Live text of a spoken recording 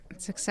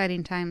It's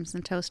exciting times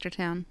in Toaster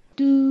Town.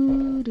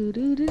 Do do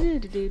do do do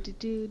do do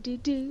do do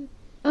do.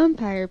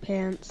 Umpire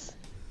pants.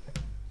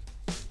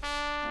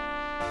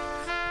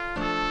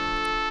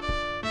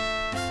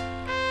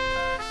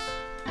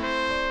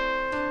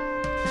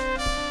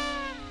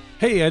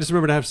 Hey, I just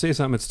remembered I have to say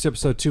something. It's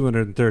episode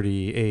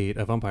 238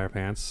 of Umpire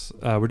Pants.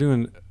 We're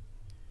doing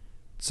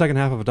second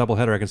half of a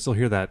doubleheader. I can still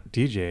hear that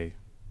DJ.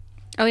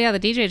 Oh yeah, the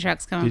DJ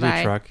truck's coming by.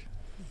 DJ truck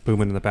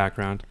booming in the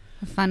background.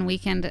 A fun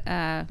weekend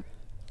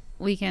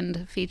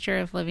feature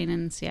of living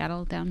in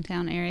Seattle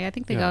downtown area. I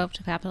think they go up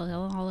to Capitol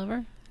Hill all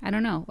over. I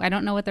don't know. I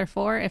don't know what they're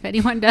for. If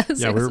anyone does,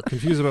 yeah, we're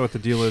confused about what the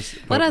deal is.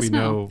 But let us we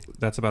know.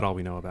 That's about all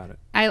we know about it.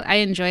 I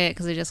enjoy it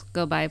because they just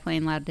go by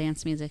playing loud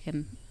dance music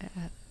and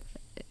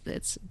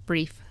it's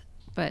brief,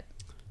 but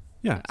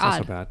yeah, it's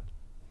odd. not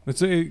so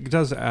bad. It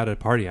does add a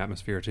party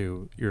atmosphere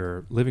to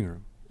your living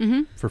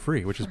room for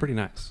free, which is pretty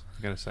nice.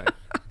 I gotta say.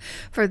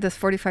 For this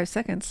 45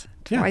 seconds,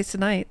 twice a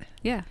night.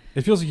 Yeah.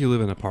 It feels like you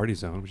live in a party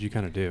zone, which you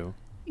kind of do.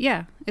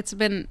 Yeah, it's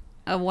been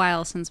a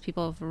while since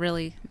people have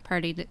really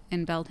partied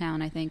in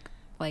Belltown, I think,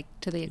 like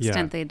to the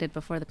extent they did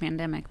before the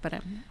pandemic.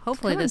 But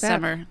hopefully this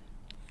summer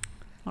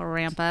will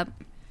ramp up.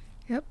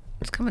 Yep,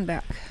 it's coming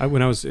back.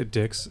 When I was at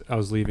Dick's, I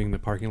was leaving the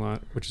parking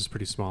lot, which is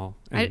pretty small.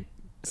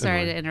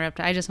 Sorry to interrupt.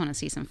 I just want to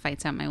see some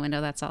fights out my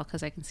window, that's all,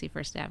 because I can see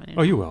First Avenue.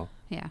 Oh, you will.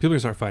 Yeah. People are going to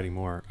start fighting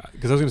more.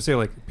 Because I was going to say,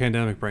 like,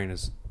 pandemic brain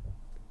is...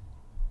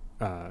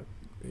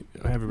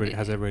 everybody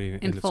has everybody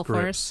in its full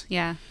grips. force.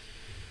 Yeah.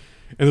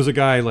 And there's a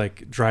guy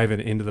like driving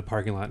into the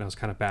parking lot, and I was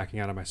kind of backing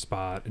out of my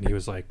spot, and he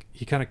was like,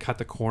 he kind of cut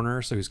the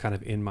corner, so he was kind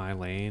of in my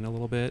lane a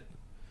little bit,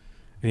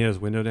 and he had his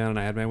window down, and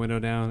I had my window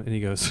down, and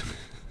he goes,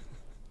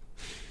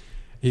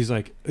 he's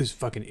like, "These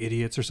fucking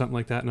idiots" or something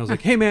like that, and I was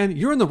like, "Hey man,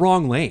 you're in the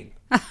wrong lane."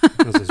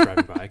 As I was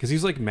driving by, because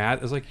he's like mad.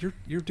 I was like,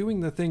 "You're doing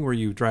the thing where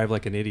you drive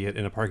like an idiot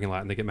in a parking lot,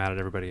 and they get mad at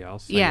everybody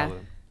else." Yeah.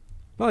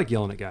 I like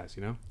yelling at guys,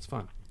 it's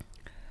fun.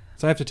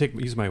 So I have to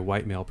use my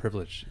white male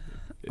privilege.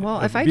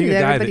 Well, if I do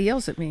that, everybody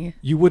yells at me.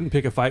 You wouldn't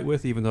pick a fight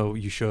with, even though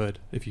you should.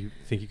 If you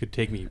think you could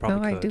take me, you probably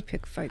could. No, I do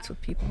pick fights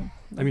with people.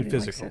 I mean,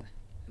 physical.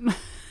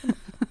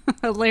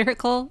 A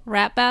lyrical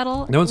rap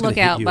battle? No one's Look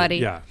gonna hit out, you. buddy.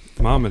 Yeah.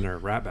 Mom and her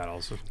rap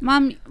battles.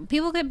 Mom,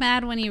 people get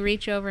mad when you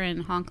reach over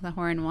and honk the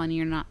horn when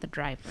you're not the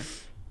driver.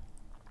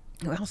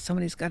 Well,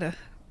 somebody's got to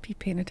be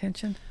paying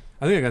attention.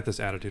 I think I got this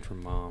attitude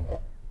from Mom.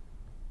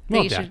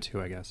 Well, Dad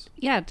too, I guess.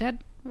 Yeah,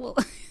 Dad. Well,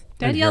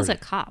 Dad yells at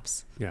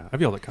cops. Yeah,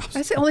 I've yelled at cops.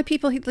 That's the only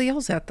people he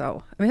yells at,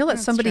 though. I mean, he'll let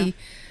somebody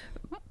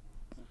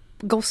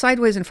go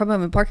sideways in front of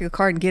him and park a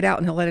car and get out,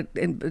 and he'll let it.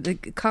 And the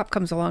cop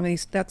comes along, and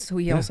that's who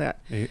he yells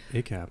at.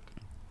 ACAB.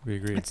 We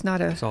agree. It's not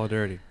a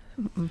solidarity.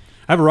 I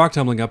have a rock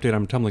tumbling update.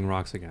 I'm tumbling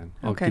rocks again.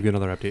 I'll give you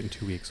another update in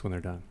 2 weeks when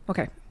they're done.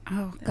 Okay.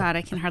 Oh God,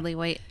 I can hardly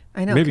wait.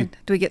 I know. Maybe.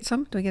 Do we get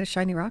some? Do we get a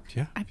shiny rock?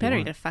 Yeah. I better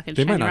get a fucking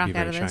they shiny might not rock be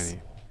very out of this.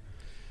 shiny.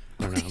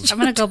 I don't know. I'm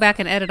gonna go back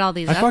and edit all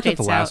these updates out. I fucked up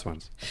the last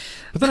ones,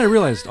 but then I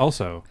realized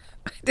also.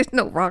 I didn't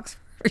know rocks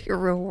were your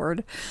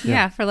reward.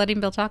 Yeah, for letting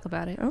Bill talk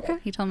about it. Okay.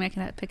 He told me I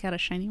could pick out a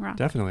shiny rock.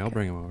 Definitely, I'll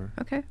bring him over.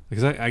 Okay.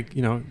 Because I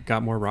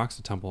got more rocks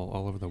to tumble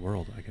all over the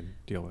world I can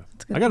deal with.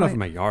 That's a good I got enough point. in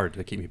my yard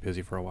to keep me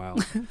busy for a while.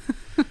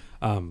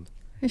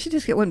 You should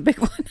just get one big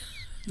one.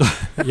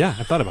 Yeah,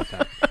 I thought about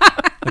that.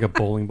 Like a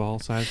bowling ball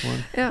size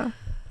one. Yeah.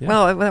 Yeah.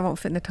 Well, that won't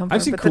fit in a tumbler.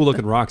 I've seen cool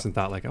looking rocks and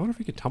thought like, I wonder if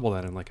we could tumble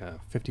that in like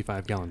a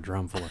 55-gallon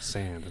drum full of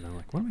sand. And I'm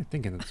like, what am I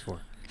thinking this for?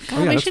 Well,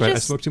 oh yeah, we that's should right. I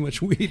just- smoked too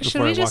much weed before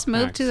Should I we walked just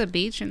move Max. to the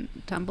beach and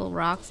tumble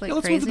rocks like Yeah,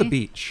 let's crazy? move to the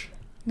beach.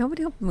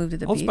 Nobody will move to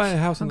the I'll beach. just buy a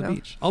house on the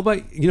beach. I'll buy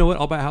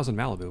a house in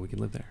Malibu. We can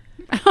live there.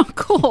 Oh,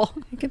 cool.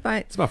 You could buy.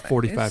 It's about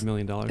 $45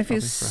 million. If probably you for a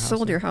house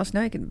sold there. your house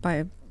now, you could buy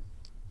a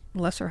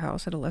lesser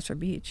house at a lesser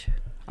beach.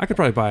 I could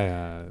probably buy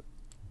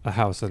a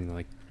house in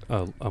like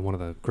one of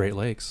the Great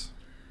Lakes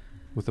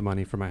with the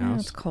money for my Yeah,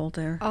 house. it's cold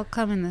there. I'll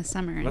come in the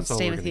summer and That's all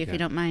stay we're with gonna you if you get.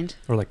 don't mind.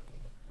 Or like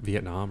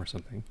Vietnam or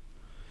something.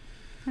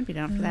 I'd be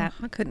down for that.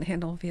 I couldn't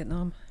handle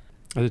Vietnam.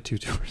 I did 2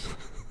 tours.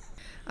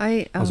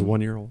 I was a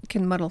 1-year-old.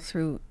 can muddle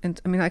through, and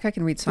I mean, I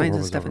can read The signs war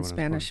and was stuff over in when I was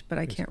Spanish, born, but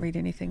I can't basically. read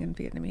anything in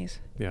Vietnamese.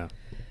 Yeah.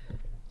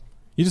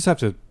 You just have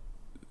to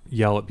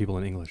yell at people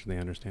in English and they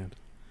understand.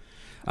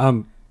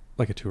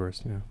 Like a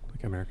tourist,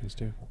 like Americans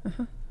do.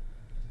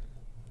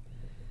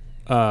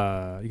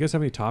 You guys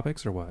have any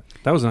topics or what?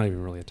 That was not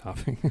even really a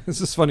topic. It's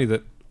just funny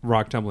that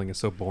rock tumbling is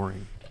so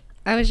boring.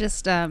 I was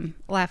just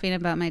laughing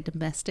about my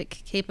domestic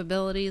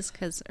capabilities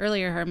because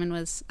earlier Herman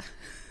was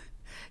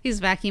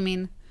he's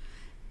vacuuming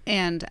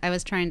and I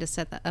was trying to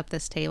set up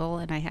this table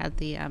and I had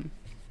the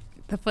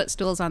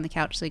footstools on the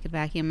couch so he could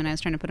vacuum and I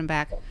was trying to put him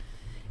back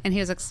and he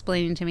was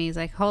explaining to me, he's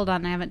like, hold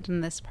on, I haven't done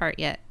this part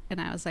yet.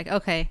 And I was like,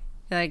 okay.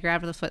 And I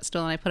grabbed the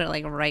footstool and I put it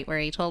like right where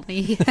he told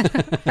me he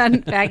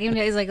hadn't vacuumed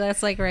it. He's like,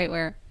 that's like right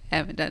where I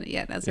haven't done it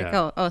yet. And I was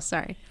like, oh,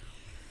 sorry.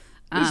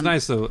 It's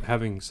nice though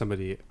having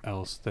somebody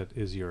else that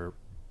is your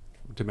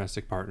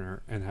domestic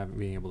partner and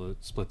being able to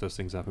split those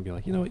things up and be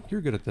like, you know what, you're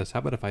good at this. How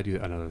about if I do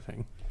another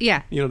thing?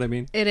 Yeah. You know what I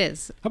mean? It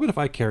is. How about if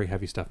I carry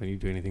heavy stuff and you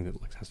do anything that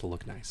has to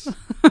look nice?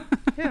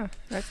 Yeah.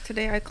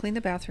 Today I cleaned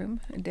the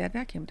bathroom and Dad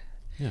vacuumed.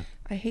 Yeah.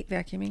 I hate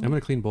vacuuming. I'm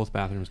going to clean both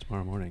bathrooms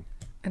tomorrow morning.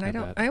 And I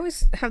bet. I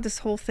always have this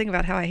whole thing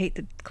about how I hate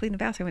to clean the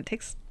bathroom. It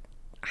takes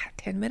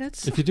 10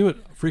 minutes. If you do it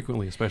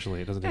frequently,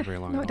 especially, it doesn't take very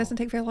long. No, at it doesn't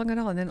all. take very long at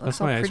all. And then it That's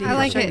looks all why I pretty. screwed I it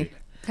like up. it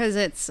because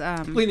it's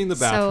Cleaning the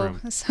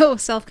bathroom. so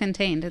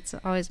self-contained. It's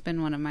always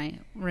been one of my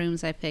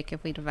rooms I pick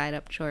if we divide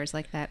up chores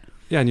like that.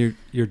 Yeah, and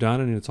you're done,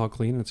 and it's all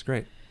clean, and it's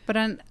great. But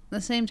on the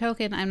same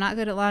token, I'm not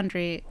good at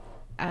laundry,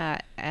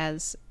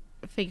 as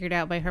figured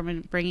out by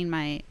Herman bringing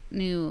my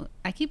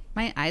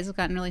my eyes have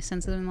gotten really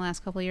sensitive in the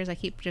last couple of years. I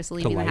keep just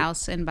leaving the light?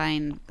 house and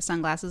buying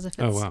sunglasses if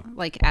it's Oh, wow.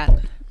 like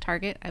at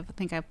Target. I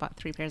think I've bought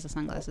 3 pairs of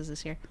sunglasses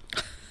this year.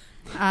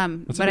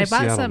 That's But a I bought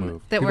Seattle some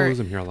move. that People were lose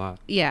them here a lot.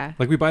 yeah.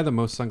 Like we buy the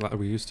most sunglasses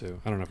we used to.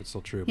 I don't know if it's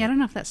still true. Yeah, I but don't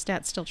know if that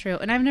stat's still true.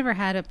 And I've never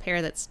had a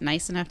pair that's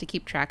nice enough to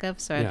keep track of,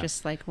 so Yeah. I'm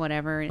just like,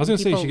 whatever. I was gonna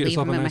say, you People should get leave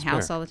yourself them a in nice my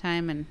house pair. all the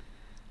time, and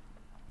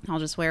I'll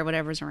just wear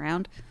whatever's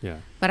around. Yeah.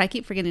 But I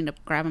keep forgetting to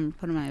grab them and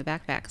put them in my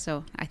backpack,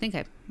 so I think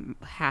I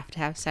have to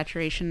have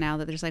saturation now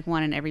that there's like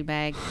one in every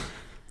bag.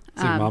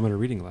 It's like mom and her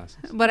reading glasses.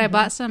 But I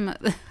bought some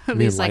of mean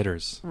these like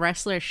lighters.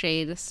 wrestler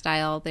shade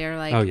style. They're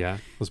like, Oh yeah,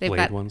 those they've blade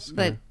got ones.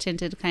 the Yeah.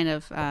 tinted kind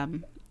of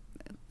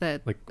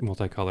the Like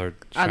multicolored,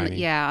 on shiny.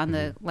 the, on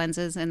the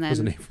lenses, and Was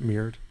it then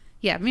mirrored?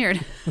 yeah,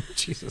 mirrored,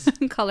 Jesus.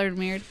 colored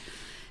mirrored,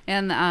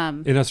 and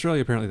In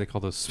Australia, apparently they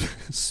call those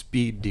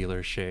speed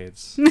dealer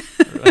shades,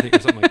 I think, or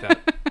something like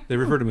that. They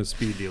refer to them as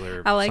speed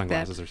dealer I like that.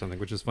 sunglasses or something,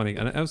 which is funny.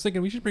 And I was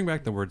thinking we should bring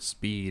back the word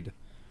speed.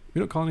 We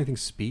don't call anything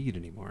speed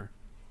anymore.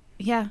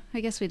 yeah, I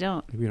guess we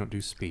don't. We don't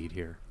do speed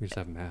here. We just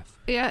have meth.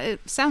 Yeah,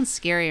 it sounds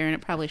scarier, and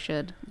it probably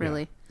should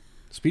really.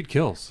 Speed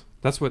kills.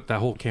 That's what that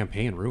whole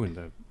campaign ruined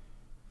the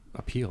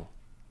appeal.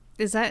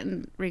 Is that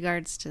in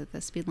regards to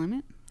the speed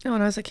limit? Oh,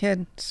 when I was a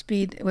kid,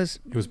 speed was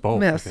It was both,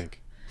 myth. I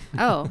think.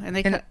 Oh, and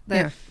they And cut the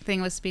yeah.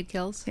 thing with speed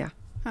kills. Yeah.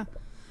 Huh.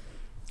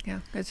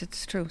 Yeah, because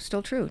it's true.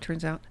 Still true, it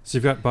turns out. So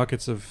you've got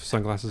buckets of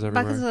sunglasses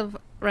everywhere. Buckets of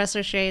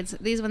wrestler shades.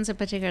 These ones in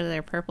particular,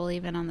 they're purple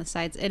even on the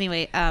sides.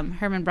 Anyway,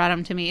 Herman brought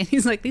them to me, and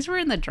he's like, "These were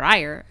in the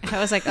dryer." And I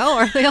was like, "Oh,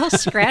 are they all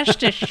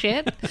scratched to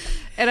shit?"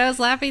 And I was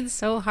laughing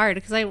so hard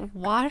because I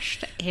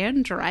washed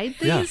and dried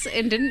these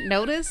and didn't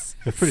notice.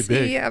 They're pretty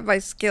big. See, my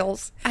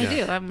skills. I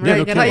Yeah. do. I'm Yeah, really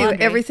no good kidding. at Tell you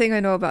laundry. everything I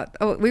know about.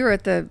 Oh, we were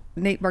at the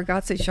Nate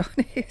Bargatze show.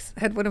 And he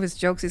had one of his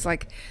jokes. He's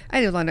like,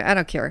 "I do laundry. I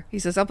don't care." He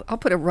says, "I'll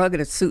put a rug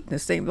and a suit in the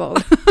same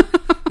load."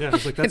 Yeah, I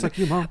was like, that's like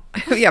you, Mom.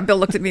 Yeah, Bill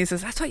looked at me and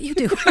says, "That's what you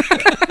do."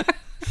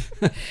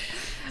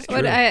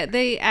 But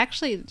they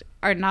actually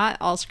are not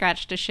all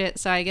scratched to shit.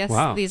 So I guess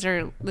Wow. this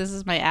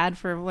is my ad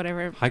for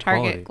whatever High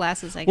Target quality.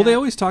 glasses I got. Well, they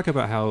always talk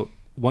about how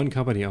one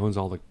company owns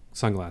all the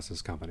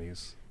sunglasses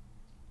companies.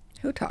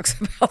 Who talks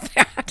about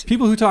that?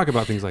 People who talk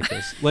about things like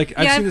this. Like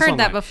I've yeah, seen I've this heard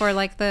that online. before.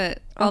 Like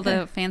all Okay.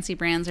 the fancy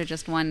brands are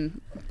just one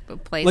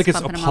place. Like it's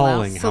pumping them all out.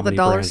 appalling So how the many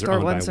dollar brands store are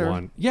owned ones by are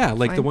one. Yeah,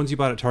 like the fine. ones you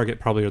bought at Target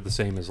probably are the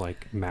same as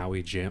like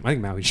Maui Jim. I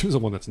think Maui Jim's the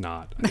one that's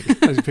not. I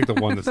just picked the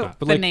one that's not.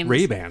 But The like names.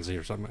 Ray-Bans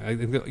or something. I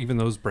think that even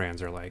those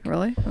brands are like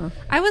Really? Huh.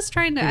 I was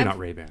trying to. Maybe I've, not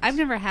Ray-Bans. I've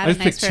never I had a just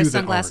nice picked pair two of that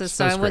aren't. sunglasses,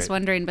 so That's I was great.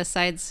 wondering,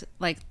 besides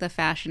like the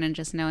fashion and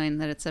just knowing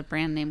that it's a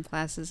brand name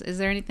glasses, is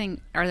there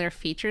anything? Are there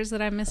features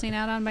that I'm missing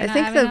out on by I not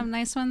think having the- them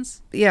nice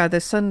ones? Yeah, the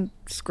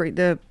sunscreen,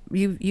 the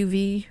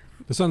UV.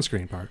 the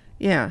sunscreen part.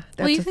 Yeah, that's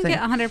Well, you the can thing.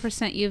 get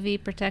 100%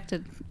 UV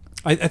protected.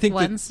 I think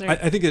Ones that,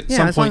 or- I think at Yeah,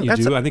 some as long- point you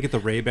that's do. a- I think at the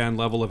Ray-Ban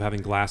level of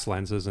having glass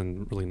lenses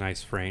and really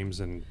nice frames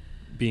and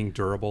being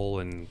durable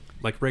and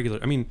like regular.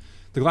 I mean,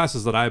 the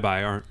glasses that I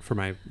buy aren't for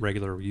my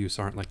regular use.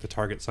 Aren't like the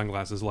Target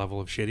sunglasses level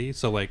of shitty.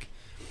 So like,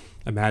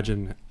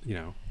 imagine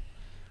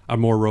a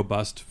more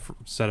robust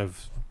set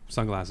of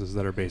sunglasses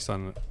that are based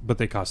on, but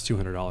they cost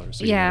 $200.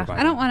 So you Yeah, never buy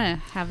I don't them.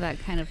 want to have that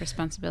kind of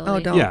responsibility. Oh,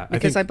 don't. Yeah, I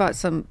because I think- bought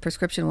some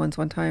prescription ones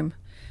one time.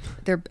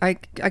 I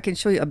can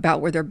show you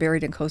about where they're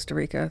buried in Costa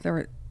Rica. They're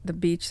at the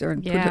beach. They're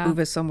in Yeah.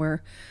 Punta Uvas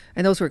somewhere.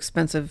 And those were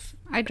expensive.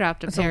 I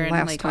dropped a That's the pair in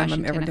last Lake time I'm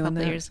Washington ever a doing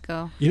couple that. years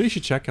ago. You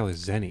should check out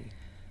his Zenni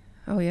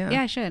Oh, yeah.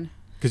 Yeah, I should.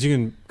 because you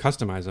can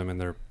customize them and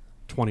they're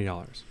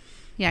 $20.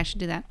 Yeah, I should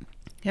do that.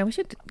 Yeah, we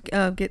should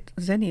get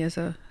Zenni as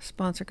a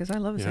sponsor because I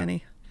love Yeah.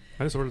 Zenni.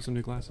 I just ordered some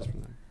new glasses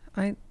from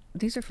them.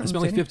 These are I from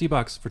spent like Zenni.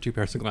 $50 for 2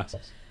 pairs of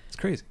glasses. It's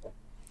crazy.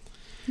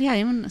 Yeah,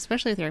 even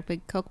especially with your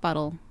big Coke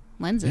bottle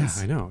lenses.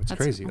 Yeah, I know. It's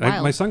That's crazy.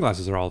 wild. My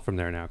sunglasses are all from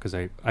there now because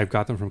I've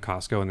got them from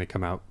Costco and they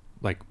come out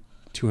like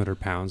 200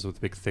 pounds with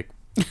big, thick,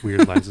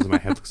 weird lenses. My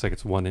head looks like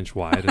it's 1 inch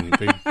wide and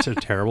they're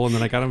terrible. And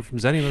then I got them from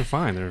Zenni and they're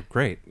fine. They're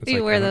great. It's You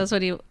like, wear I don't- those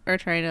when you are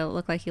trying to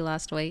look like you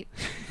lost weight.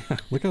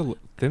 Look how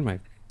thin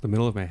the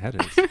middle of my head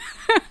is.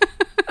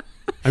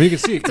 I mean, you can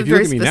see, if a you look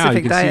very at me now, you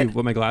specific can diet. see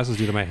what my glasses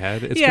do to my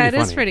head. It's yeah, pretty it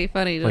funny. is pretty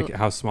funny to, Like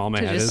how small my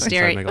to head just is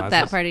stare inside my at glasses.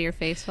 that part of your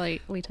face while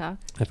we talk.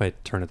 If I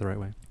turn it the right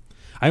way.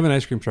 I have an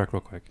ice cream truck real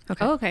quick.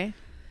 Okay. Oh, okay.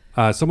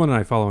 Someone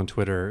I follow on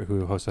Twitter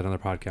who hosts another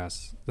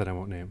podcast that I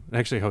won't name. He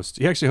actually hosts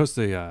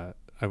the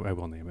I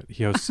will name it.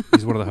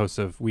 He's one of the hosts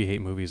of We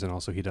Hate Movies, and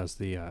also he does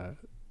the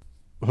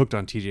Hooked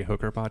on TJ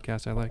Hooker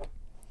podcast I like.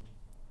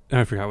 And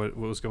I forgot what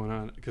was going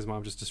on because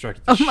Mom just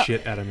distracted the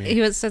shit out of me.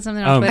 He said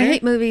something on Um, I Twitter.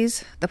 Hate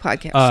Movies, the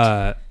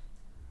podcast.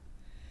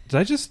 Did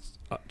I just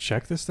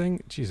check this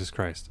thing? Jesus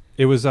Christ.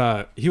 It was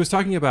he was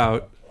talking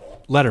about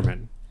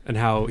Letterman and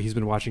how he's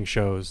been watching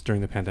shows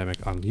during the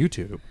pandemic on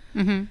YouTube.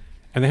 Mm-hmm.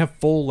 And they have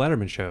full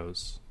Letterman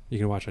shows you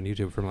can watch on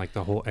YouTube from like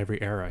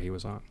every era he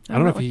was on. I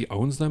don't know if he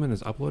owns them and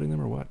is uploading them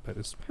or what, but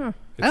it's if you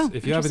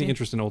have any interesting.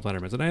 interest in old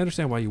Lettermans, and I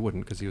understand why you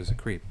wouldn't because he was a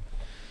creep,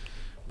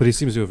 but he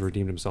seems to have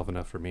redeemed himself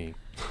enough for me.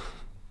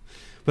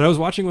 But I was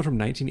watching one from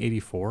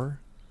 1984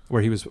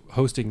 where he was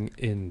hosting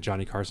in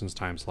Johnny Carson's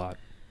time slot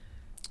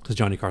because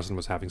Johnny Carson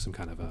was having some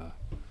kind of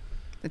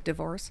The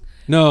divorce.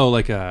 no,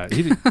 like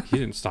he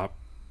didn't stop.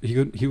 He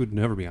would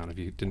never be on if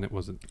he didn't. It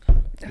wasn't.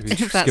 If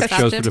he If that skipped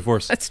stopped shows for him.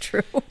 divorce. That's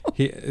true.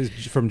 He is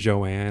from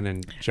Joanne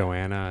and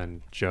Joanna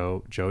and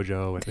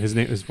Jojo,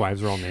 and his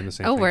wives are all named the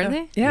same. Oh, thing. were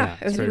they? Yeah,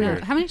 it's it was very weird.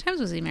 weird. How many times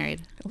was he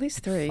married? At least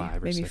 3, 5 or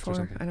maybe 6 or 4.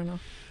 something. I don't know.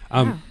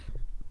 Wow.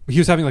 He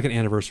was having like an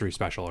anniversary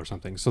special or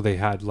something, so they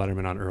had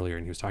Letterman on earlier,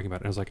 and he was talking about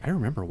it. And I was like, I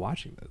remember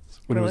watching this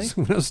when Really?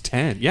 when I was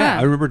 10. Yeah, Huh.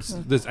 I remembered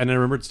this, and I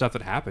remembered stuff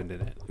that happened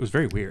in it. It was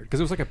very weird because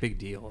it was like a big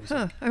deal. It was Huh.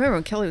 like- I remember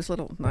when Kelly was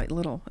little,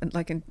 and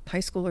like in high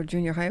school or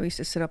junior high, we used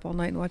to sit up all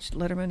night and watch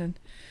Letterman, and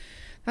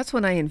that's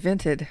when I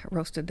invented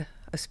roasted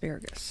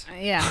asparagus.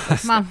 Yeah.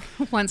 Mom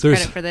wants There's-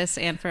 credit for this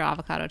and for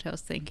avocado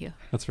toast. Thank you.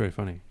 That's very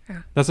funny.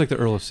 Yeah. That's like the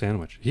Earl of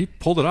Sandwich. He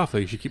pulled it off, though.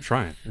 You should keep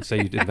trying and say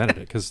you invented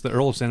it, because the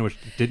Earl of Sandwich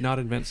did not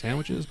invent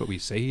sandwiches, but we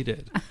say he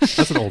did.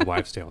 That's an old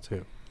wives' tale,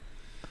 too.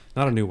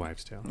 Not a new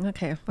wives' tale.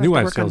 Okay. We'll have New to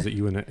wives' work on tale is it. that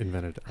you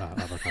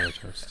avocado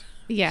toast.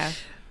 Yeah.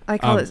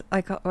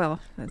 Well,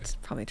 that's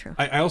probably true.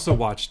 I also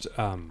watched.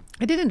 I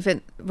did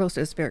invent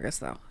roasted asparagus,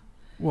 though.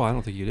 Well, I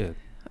don't think you did.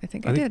 I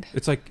think I did.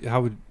 It's like,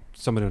 how would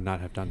somebody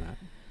not have done that?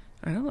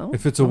 I don't know.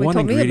 If it's a Nobody one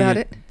told me about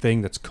ingredient it.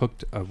 thing that's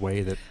cooked a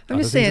way that I'm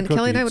other just things are saying, cooked,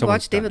 Kelly and I would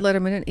someone's watch done David it.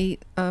 Letterman and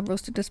eat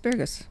roasted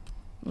asparagus.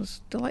 It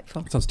was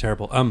delightful. That sounds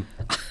terrible.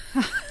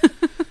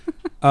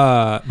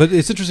 But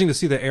it's interesting to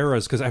see the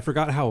eras, because I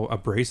forgot how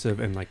abrasive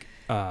and like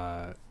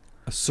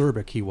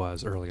acerbic he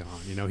was early on.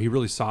 You know, he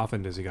really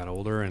softened as he got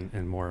older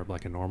and more of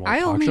like a normal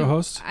talk show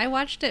host. I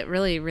watched it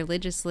really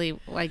religiously,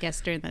 I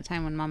guess, during the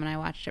time when Mom and I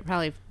watched it,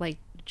 probably like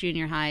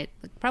junior high,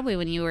 like probably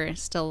when you were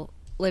still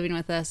living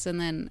with us, and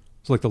then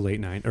It's like the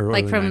late 90s or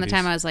like early from 90s. the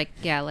time I was like,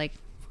 yeah, like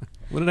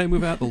When did I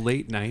move out? The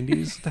late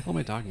 90s? What the hell am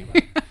I talking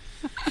about?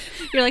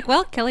 you're like,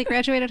 well, Kelly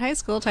graduated high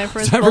school, time for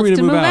us Time for both me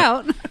to move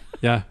out.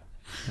 Yeah,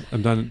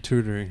 I'm done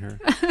tutoring her.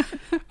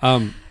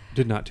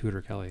 Did not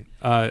tutor Kelly.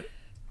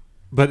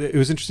 But it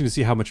was interesting to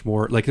see how much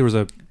more, like there was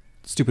a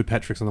stupid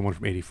pet tricks on the one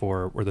from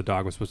 84 where the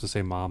dog was supposed to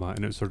say mama,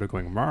 and it was sort of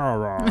going rah,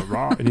 rah,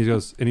 rah. And he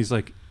goes, and he's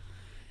like,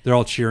 they're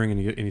all cheering, and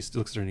he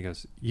looks at her and he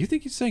goes, you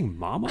think he's saying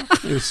mama?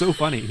 It was so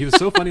funny. He was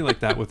so funny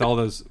like that with all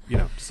those, you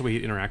know, just the way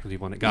he'd interact with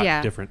people, and it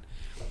got different.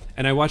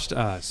 And I watched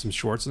some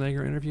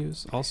Schwarzenegger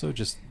interviews also,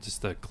 just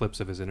the clips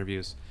of his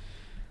interviews.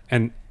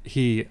 And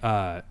he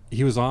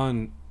was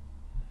on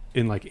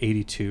in like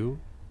 82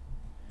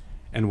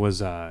 and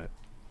was kind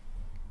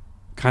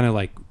of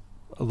like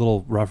a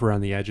little rough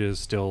around the edges,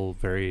 still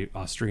very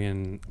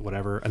Austrian,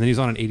 whatever. And then he's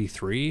on in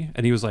 83,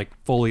 and he was like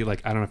fully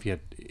like, I don't know if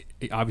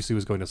he obviously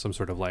was going to some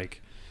sort of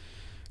like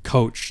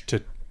coach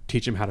to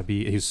teach him how to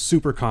be. He was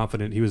super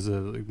confident. He was a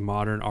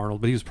modern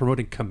Arnold, but he was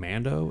promoting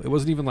Commando. It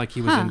wasn't even like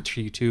he was in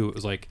T2. It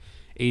was like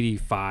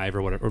 85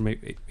 or whatever, or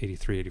maybe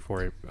 83,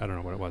 84. I don't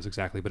know what it was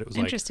exactly, but it was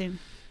Interesting.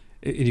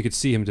 and you could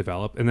see him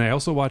develop. And I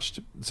also watched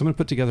someone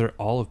put together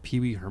all of Pee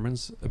Wee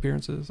Herman's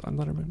appearances on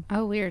Letterman,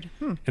 Oh, weird.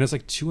 and it's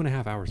like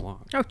 2.5 hours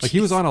long. Oh, like he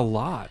was jeez. on a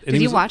lot. And Did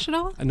he you was, watch it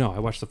all? No, I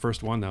watched the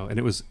first one though, and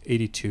it was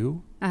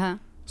 82. Uh-huh.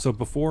 So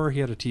before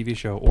he had a TV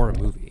show or a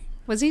movie.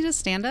 Was he just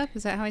stand-up?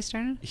 Is that how he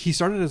started? He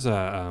started as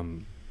a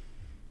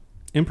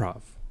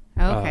improv.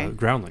 Oh, okay.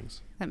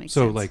 Groundlings. That makes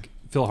so sense. like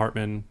Phil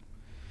Hartman.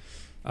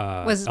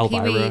 Was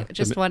Elvira, Pee-wee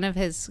just one of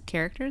his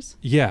characters?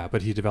 Yeah,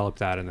 but he developed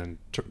that, and then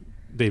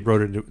they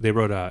wrote it. They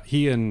wrote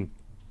he and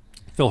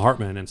Phil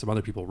Hartman and some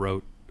other people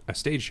wrote a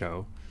stage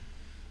show,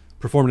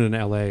 performed it in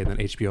L.A., and then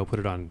HBO put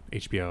it on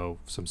HBO,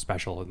 some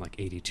special in like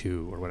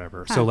 82 or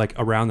whatever. Huh. So like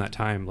around that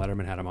time,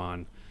 Letterman had him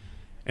on,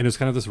 and it was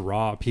kind of this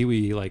raw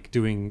Pee-wee like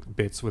doing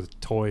bits with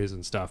toys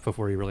and stuff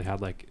before he really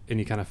had like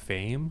any kind of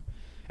fame.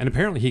 And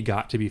apparently he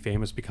got to be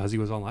famous because he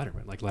was on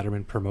Letterman. Like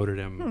Letterman promoted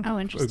him, Oh,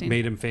 interesting.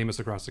 made him famous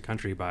across the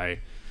country by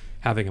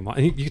having him on.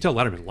 And you could tell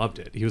Letterman loved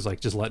it. He was like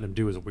just letting him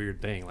do his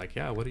weird thing. Like,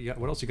 yeah, what do you got?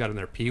 What else you got in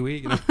there? Pee-wee?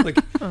 You know, like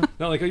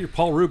not like, oh, you're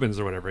Paul Rubens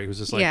or whatever. He was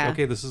just like, Yeah.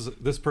 okay,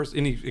 this person.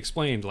 And he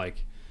explained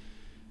like,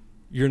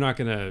 you're not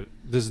gonna.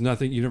 There's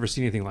nothing. You've never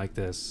seen anything like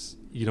this.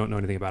 You don't know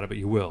anything about it, but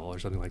you will, or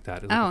something like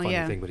that. It was like Oh, a funny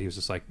yeah. thing. But he was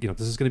just like, this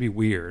is gonna be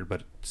weird,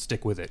 but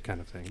stick with it, kind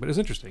of thing. But it was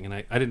interesting, and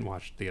I didn't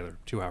watch the other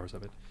 2 hours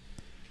of it.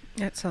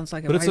 That sounds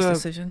like a But wise it's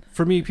decision.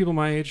 for me, people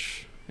my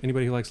age,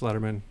 anybody who likes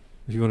Letterman,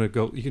 if you want to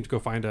go, you can go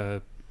find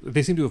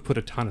they seem to have put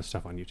a ton of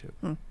stuff on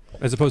YouTube,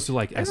 as opposed to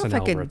like I don't know if I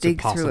SNL, could where it's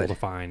dig through impossible it. to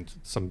find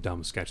some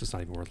dumb sketch that's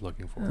not even worth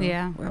looking for.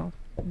 Yeah. Well,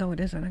 no, it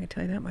isn't. I can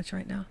tell you that much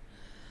right now.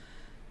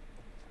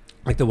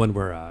 Like the one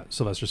where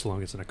Sylvester Stallone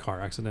gets in a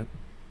car accident,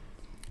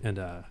 and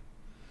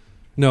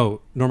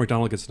no, Norm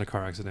Macdonald gets in a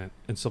car accident,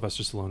 and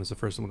Sylvester Stallone is the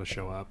first one to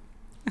show up,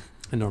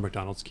 and Norm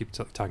Macdonald keeps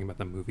talking about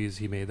the movies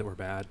he made that were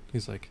bad.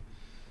 He's like,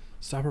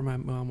 "Stop or my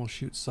mom will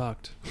shoot"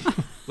 sucked,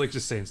 like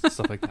just saying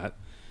stuff like that.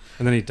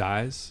 And then he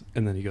dies,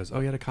 and then he goes, "Oh,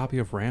 you had a copy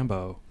of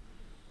Rambo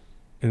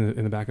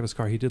in the back of his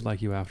car. He did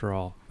like you after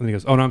all." And then he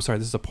goes, "Oh no, I'm sorry.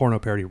 This is a porno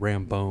parody,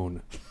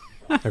 Rambone."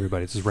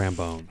 Everybody, this is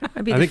Rambone.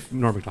 I'd be I the think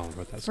Norm Macdonald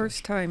wrote that.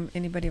 first time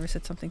anybody ever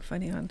said something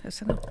funny on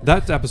SNL.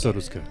 That episode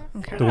was good.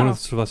 Okay. The one with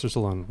Sylvester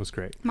Stallone was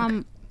great.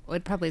 Mom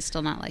would probably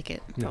still not like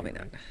it. No, Probably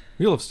not.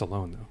 You love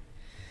Stallone though.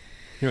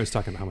 You're always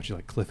talking about how much you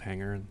like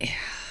Cliffhanger. And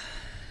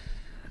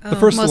the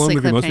first Stallone Mostly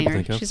movie most people Cliffhanger.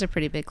 think of. She's a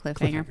pretty big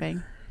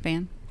Cliffhanger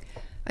fan.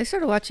 I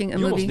started watching a You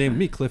movie. almost named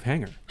me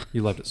Cliffhanger.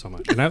 You loved it so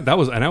much, and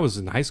I was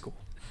in high school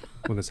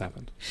when this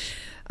happened.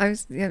 I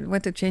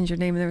went to change your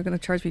name, and they were going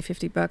to charge me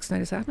 $50, and I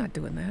just said, I'm not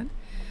doing that.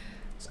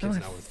 This I don't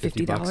kid's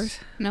have not worth $50.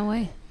 No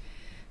way.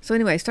 So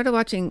anyway,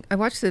 I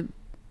watched the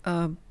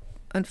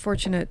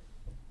unfortunate.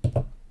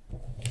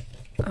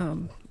 What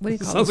do you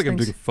call Sounds those like I'm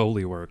things? doing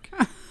Foley work.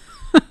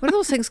 What are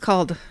those things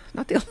called?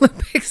 Not the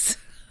Olympics.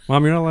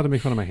 Mom, you're not allowed to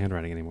make fun of my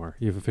handwriting anymore.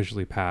 You've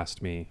officially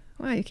passed me.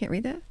 Wow, you can't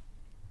read that? It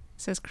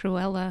says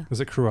Cruella. Is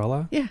it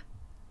Cruella? Yeah.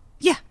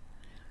 Yeah.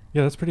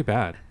 Yeah, that's pretty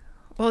bad.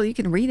 Well, you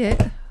can read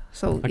it.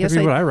 So I yes, can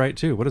read what I write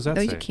too. What does that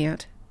no, say? you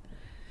can't.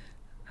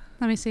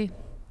 Let me see.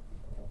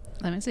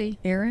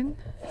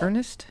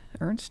 Ernest,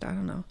 I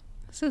don't know.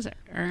 This is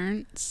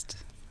Ernst.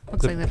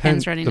 Looks The like the pen-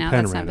 pen's running the out.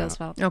 pen That's not ran Bill's out.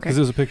 fault. Okay. Because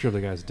there's a picture of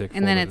the guy's dick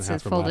And then folded it in half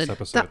says from last folded.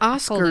 episode. The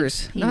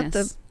Oscars, Folded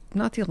penis.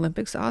 not the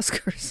Olympics, the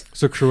Oscars.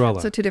 So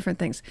Cruella. So two different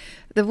things.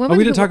 The woman. Oh,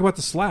 we didn't who- talk about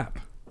the slap.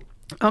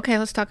 Okay,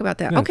 let's talk about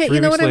that. Yeah, okay, 3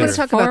 you know weeks what? I'm going later. to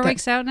talk 4 about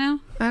weeks out now?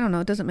 that. I don't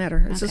know. It doesn't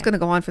matter. It's just Okay. going to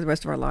go on for the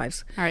rest of our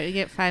lives. All right, we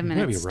get 5 You gotta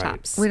be minutes right.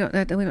 tops. We don't.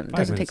 It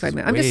doesn't take 5 minutes is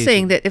minutes. I'm just way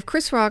saying too- that if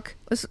Chris Rock,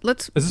 let's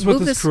Is this move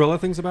what this Cruella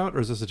thing's about,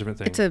 or is this a different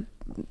thing?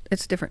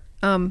 It's different.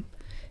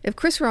 If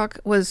Chris Rock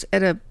was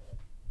at a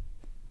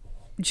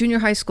junior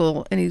high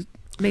school and he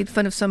made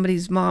fun of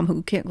somebody's mom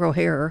who can't grow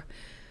hair,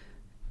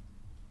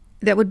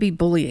 that would be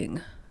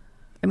bullying.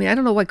 I mean, I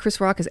don't know why Chris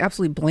Rock is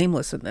absolutely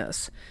blameless in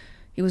this.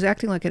 He was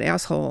acting like an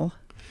asshole.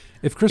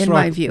 If Chris in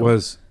my Rock view.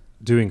 was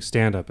doing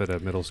stand-up at a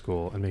middle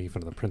school and making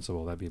fun of the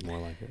principal, that'd be more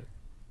like it.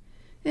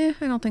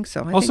 I don't think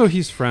so. I Also, think,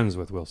 he's friends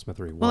with Will Smith,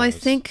 or he was. well, I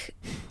think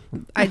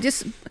I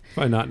just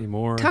Probably not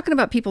anymore. talking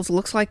about people's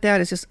looks like that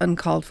is just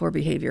uncalled for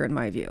behavior in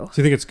my view.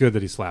 So you think it's good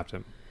that he slapped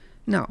him?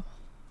 No,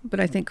 but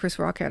I think Chris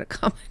Rock had a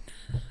comment.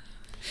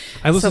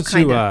 I listened to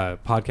kinda.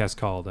 a podcast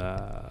called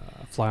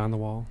Fly on the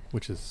Wall,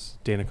 which is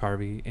Dana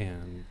Carvey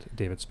and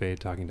David Spade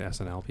talking to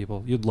SNL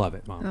people. You'd love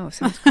it, Mom. Oh,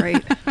 sounds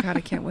great. God,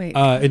 I can't wait.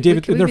 And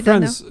David, Can we they're be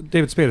done friends.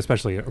 David Spade,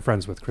 especially, are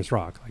friends with Chris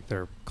Rock. Like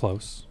they're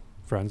close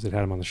friends. They'd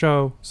had him on the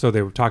show, so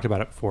they were talked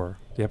about it before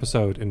the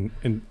episode.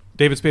 And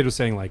David Spade was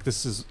saying like,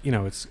 this is,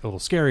 it's a little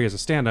scary as a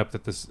stand-up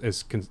that this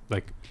is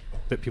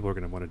that people are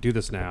going to want to do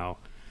this now,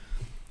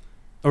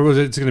 or was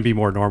it's going to be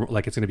more normal?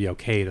 Like it's going to be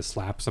okay to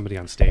slap somebody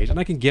on stage. And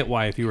I can get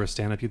why if you were a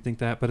stand-up you'd think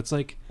that, but it's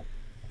like,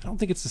 I don't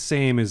think it's the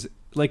same as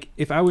like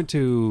if I went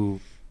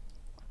to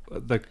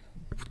the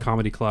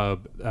comedy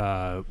club,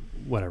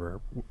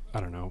 whatever, I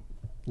don't know,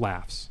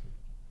 Laughs.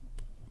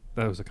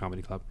 That was a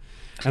comedy club.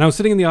 And I was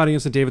sitting in the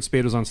audience and David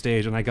Spade was on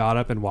stage and I got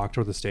up and walked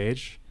toward the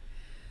stage.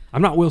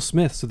 I'm not Will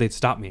Smith, so they'd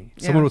stop me.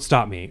 Someone Yeah. would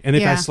stop me. And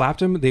if I Yeah.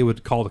 slapped him, they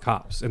would call the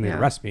cops and they'd Yeah.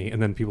 arrest me.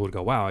 And then people would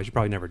go, wow, I should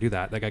probably never do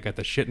that. That guy got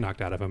the shit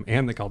knocked out of him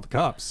and they called the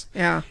cops.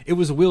 Yeah. It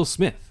was Will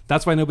Smith.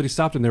 That's why nobody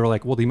stopped him. They were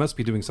like, well, he must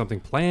be doing something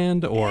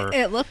planned or...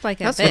 It looked like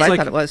a That's bit. what I like-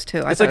 thought it was too.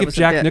 I It's thought like it if was a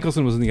Jack bit.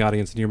 Nicholson was in the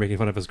audience and you're making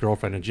fun of his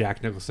girlfriend and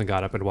Jack Nicholson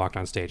got up and walked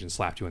on stage and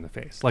slapped you in the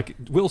face. Like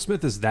Will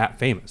Smith is that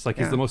famous. Like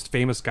he's Yeah. the most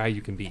famous guy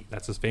you can be.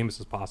 That's as famous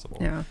as possible.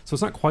 Yeah. So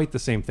it's not quite the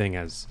same thing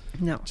as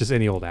No. just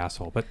any old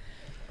asshole, but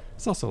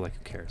it's also like,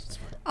 who cares? It's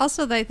fine.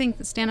 Also, I think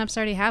the stand-ups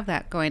already have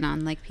that going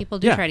on. Like people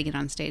do Yeah. try to get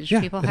on stage. Yeah,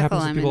 People it heckle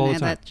happens to them, people all the and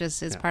time. that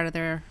just is Yeah. part of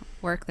their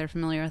work. They're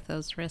familiar with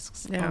those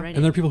risks Yeah. already.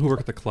 And there are people who work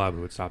at the club who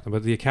would stop them,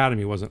 but the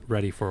Academy wasn't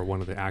ready for one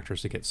of the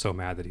actors to get so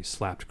mad that he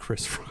slapped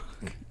Chris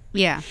Rock.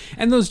 Yeah.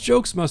 And those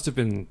jokes must have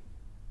been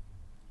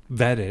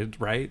vetted,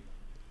 right?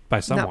 By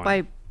someone. Not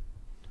by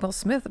Will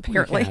Smith, You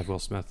apparently. can't have Will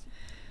Smith.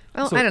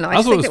 Well, So- I don't know. I I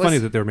just also think it was funny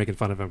that they were making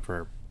fun of him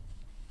for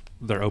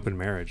their open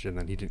marriage, and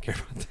then he didn't care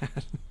about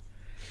that.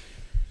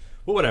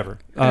 Well, whatever.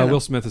 I don't know. Will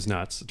Smith is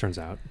nuts, it turns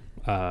out.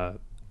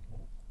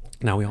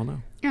 Now we all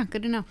know. Yeah,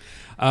 good to know.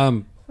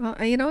 Well,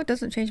 it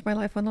doesn't change my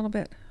life one little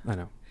bit. I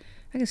know.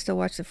 I can still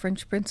watch The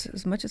French Prince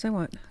as much as I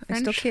want. I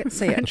still French- can't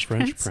say The it. French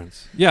Prince.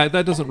 Prince. Yeah,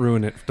 that doesn't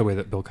ruin it the way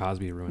that Bill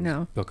Cosby ruined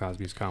No. Bill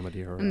Cosby's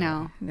comedy. Or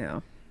No,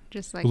 No.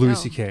 just like Louis oh.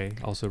 C.K.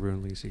 also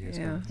ruined Louis C.K.'s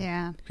Yeah. comedy.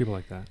 Yeah. People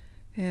like that.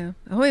 Yeah.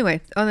 Oh, anyway,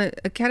 on the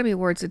Academy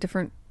Awards, a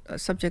different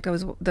subject.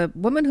 The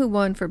woman who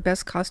won for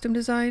Best Costume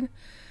Design.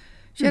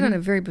 She had on a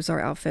very bizarre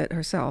outfit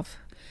herself,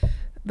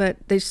 but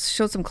they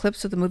showed some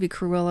clips of the movie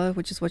Cruella,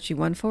 which is what she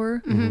won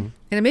for, and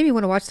it made me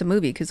want to watch the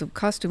movie because the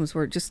costumes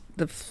were just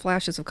the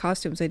flashes of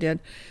costumes they did.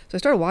 So I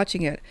started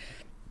watching it.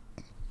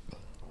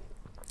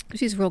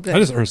 She's real good. I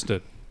just Ernst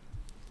did. It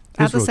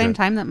At was the real same good.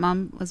 time that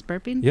Mom was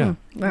burping. Yeah.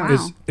 Wow.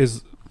 Wow.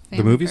 Is the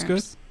Family movies good?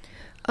 burps.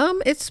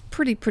 It's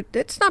pretty.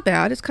 It's not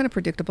bad. It's kind of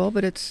predictable,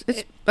 but it's.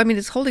 I mean,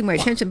 it's holding my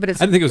attention, but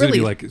it's. I didn't think it was really,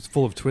 going to be like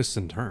full of twists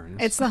and turns.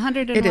 It's the It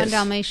 101 is.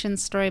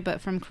 Dalmatians story,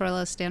 but from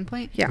Cruella's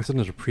standpoint. Yeah. Isn't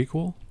it a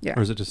prequel? Yeah.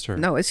 Or is it just her?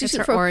 No, it's It's just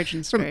her from,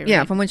 origin story, Yeah,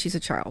 right? from when she's a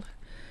child.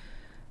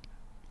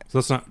 So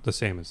that's not the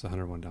same as the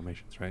 101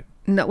 Dalmatians, right?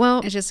 No,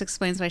 well, It just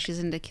explains why she's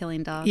into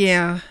killing dogs.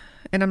 yeah,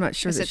 and I'm not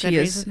sure Is that it she good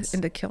is reasons?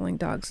 into killing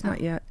dogs.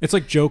 Not yet. It's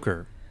like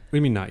Joker. What do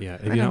you mean not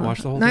yet? Have I you don't not know.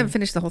 watched the whole No, I thing? haven't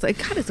finished the whole thing.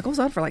 God, it goes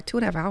on for like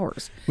 2.5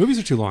 hours. Movies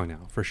are too long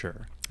now, for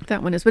sure.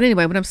 That one is. But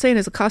anyway, what I'm saying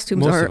is the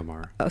costumes Most are, of them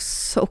are.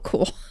 so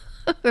cool.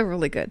 They're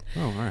really good.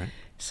 Oh, all right.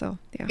 So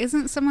yeah,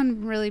 Isn't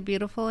someone really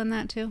beautiful in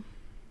that too?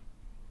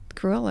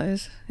 Cruella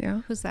is.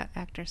 Yeah. Who's that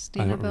actress? Do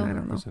I you know don't Bill?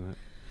 remember know. who's in it.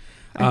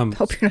 I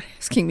hope you're not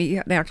asking me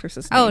the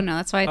actress's name. Oh no,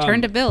 that's why I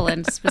turned to Bill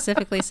and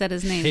specifically said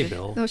his name. Hey,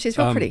 Bill. No, she's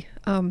real pretty.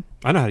 I know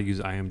how to use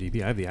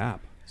IMDb. I have the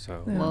app,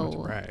 so I don't have to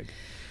Whoa. brag.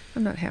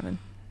 I'm not having.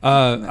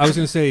 I was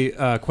going to say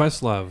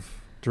Questlove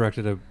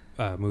directed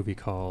a movie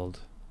called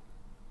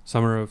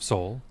Summer of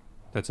Soul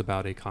that's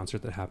about a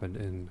concert that happened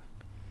in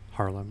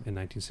Harlem in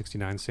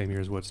 1969, same year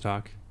as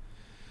Woodstock.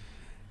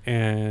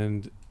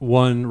 And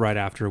one right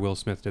after Will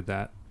Smith did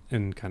that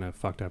and kind of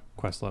fucked up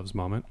Questlove's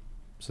moment.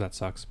 So that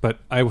sucks. But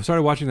I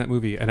started watching that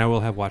movie, and I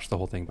will have watched the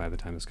whole thing by the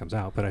time this comes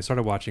out. But I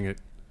started watching it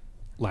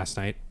last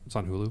night. It's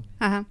on Hulu.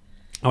 Uh-huh.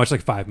 I watched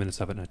like 5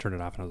 minutes of it, and I turned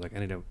it off, and I was like, I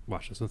need to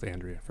watch this with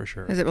Andrea for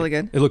sure. Is it really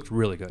good? It looked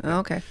really good. Oh,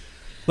 okay.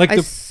 Like I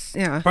the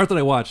yeah. part that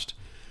I watched,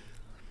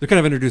 they're kind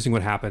of introducing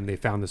what happened. They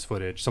found this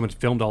footage. Someone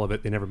filmed all of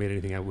it. They never made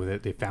anything out with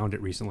it. They found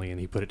it recently, and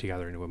he put it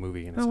together into a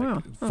movie. And it's Oh, like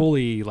wow. Oh.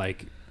 fully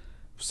like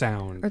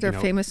sound. Are there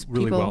famous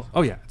really people? well?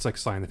 Oh yeah, it's like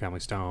Sly and the Family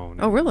Stone.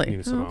 Oh, and really? Nina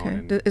Oh, Simone okay.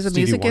 and Is there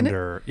Stevie music in it?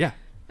 Wonder. Yeah.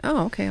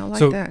 Oh, okay. I like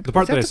So that. the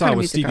part that I That's saw kind of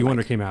was music I Stevie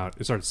Wonder like. came out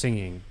and started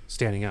singing,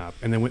 standing up,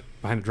 and then went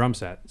behind a drum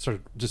set,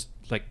 started just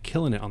like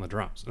killing it on the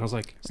drums. And I was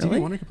like, Stevie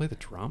Really? Wonder can play the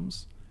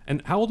drums?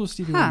 And how old was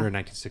Stevie Huh. Wonder in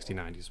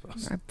 1969? Do you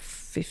suppose?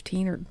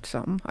 15 or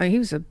something. I mean, he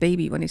was a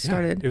baby when he Yeah,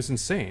 started. it was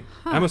insane.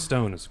 Emma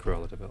Stone is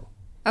Cruella DeVille.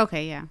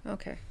 Okay, yeah.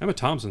 Okay. Emma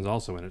Thompson's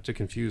also in it to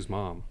confuse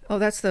Mom. Oh,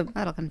 that's the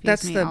That'll confuse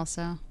That's me the-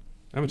 also.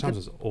 Emma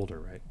Thompson's older,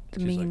 right?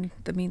 She's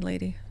the mean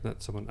lady.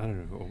 not someone. I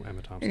don't know who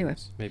Emma Thompson Anyway.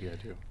 is. Maybe I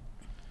do.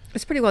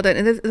 It's pretty well done.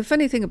 And the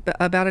funny thing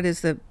about it is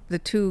the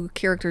two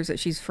characters that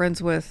she's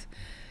friends with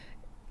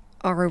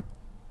are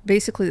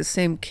basically the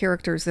same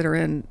characters that are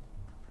in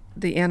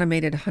the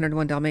animated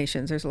 101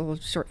 Dalmatians. There's a little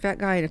short fat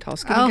guy and a tall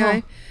skinny Oh.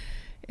 guy.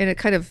 And it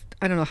kind of,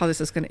 I don't know how this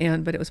is going to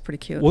end, but it was pretty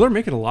cute. Well, they're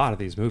making a lot of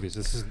these movies.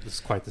 This is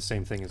quite the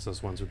same thing as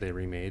those ones that they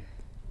remade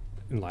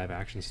in live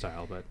action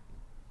style. But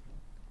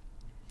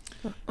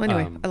Well,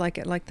 anyway, um, I like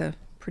it. I like the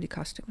pretty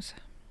costumes.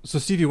 so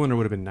Stevie Wonder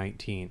would have been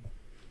 19,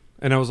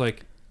 and I was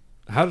like,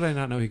 how did I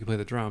not know he could play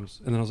the drums?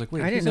 And then I was like,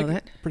 wait, I he's didn't know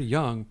like that. pretty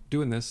young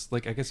doing this.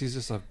 Like, I guess he's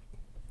just a.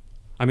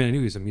 I mean, I knew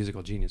he was a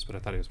musical genius, but I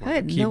thought he was more I of a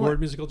had no- keyboard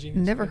musical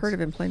genius. Never I guess. heard of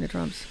him playing the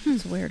drums.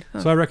 It's weird.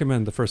 Huh. So I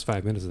recommend the first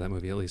 5 minutes of that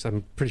movie at least.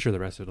 I'm pretty sure the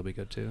rest of it will be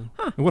good too.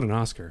 Huh. And what an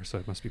Oscar! So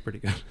it must be pretty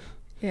good.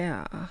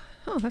 Yeah.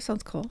 Oh, that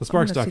sounds cool. The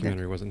Sparks I'm gonna see that.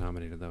 documentary wasn't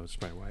nominated though, which is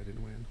probably why I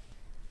didn't win.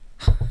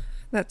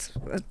 That's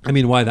I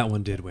mean, why that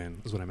one did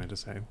win is what I meant to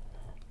say.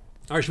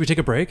 All right, should we take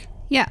a break?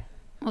 Yeah.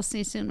 We'll see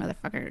you soon,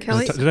 motherfuckers.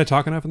 Kelly? Did I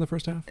talk enough in the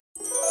first half?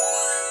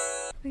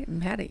 I get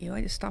mad at you.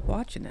 I just stopped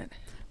watching it.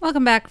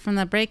 Welcome back from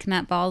the break,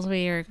 nutballs.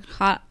 We are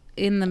hot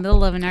in the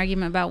middle of an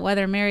argument about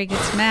whether Mary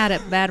gets mad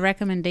at bad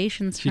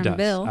recommendations She from does.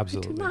 Bill.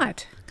 Absolutely. Do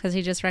not. Because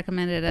he just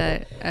recommended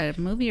a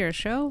movie or a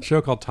show. A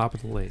show called Top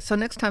of the Lake. So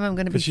next time I'm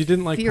going to be But she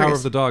didn't like furious. Power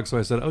of the Dog, so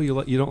I said, "Oh,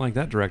 you don't like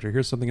that director?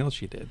 Here's something else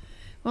she did."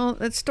 Well,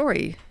 that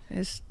story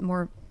is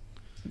more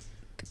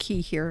the key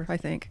here, I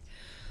think.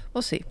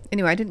 We'll see.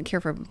 Anyway, I didn't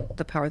care for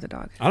the Power of the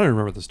Dog. I don't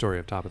remember the story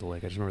of Top of the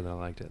Lake. I just remember that I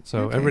liked it.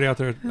 So Okay. everybody out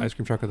there, ice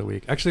cream truck of the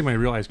week. Actually, my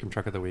real ice cream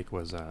truck of the week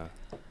was. I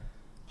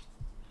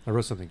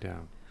wrote something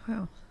down.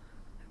 Wow,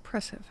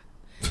 impressive.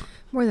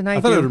 More than I,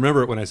 I thought do. I would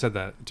remember it when I said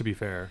that. To be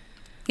fair,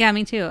 Yeah,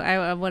 me too.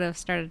 I would have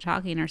started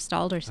talking or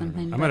stalled or I don't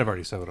something. know. I but might have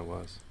already said what it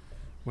was.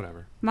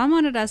 Whatever. Mom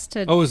wanted us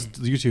to. Oh, it was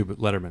YouTube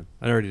Letterman.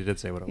 I already did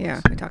say what it was.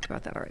 Yeah, we talked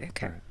about that already.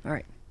 Okay, All right. all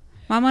right.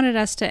 Mom wanted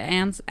us to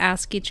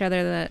ask each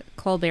other the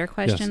Colbert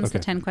questions, okay. the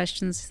 10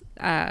 questions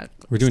We're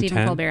doing Stephen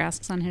 10? Colbert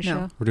asks on his No.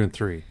 show. We're doing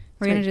 3.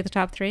 We're going to Three. do the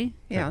top 3?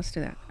 Yeah, let's do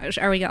that.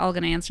 Are we all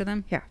going to answer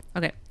them? Yeah,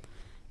 Okay.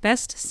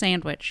 Best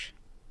sandwich.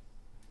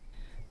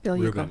 Bill,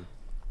 you go. Reuben.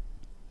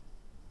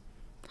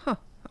 Huh?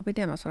 I'll be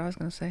damned. That's what I was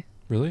going to say.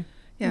 Really?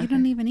 Yeah. You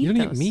don't even eat You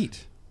don't those. eat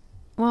meat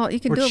Well, you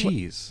can or do it.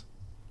 cheese.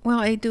 Well,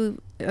 I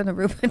do on a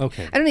Reuben.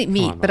 Okay. I don't eat Come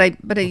meat, on, but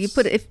Mom. you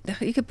put if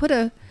you could put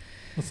a.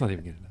 Let's not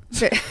even get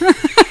into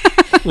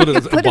that. What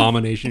is put a-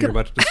 abomination you're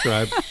about to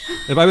describe?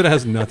 If I bet it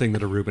has nothing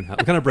that a Reuben has.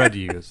 What kind of bread do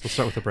you use? Let's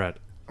start with the bread.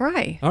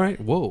 Rye. All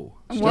right. Whoa.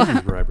 She What? does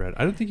use rye bread.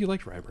 I don't think you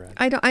liked rye bread.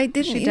 I don't. I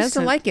didn't She used to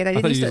doesn't. like it. I I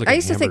thought didn't you used used to. like I a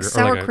used to think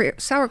hamburger or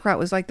like sauerkraut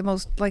was like the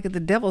most like the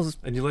devil's.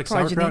 And you like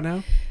progeny. sauerkraut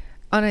now?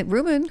 On a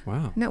Reuben. Wow.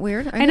 Isn't that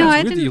weird? I know, It's I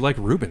weird that didn't- you like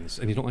Reubens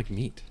and you don't like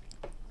meat.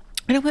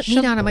 I don't put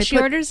meat on them. I She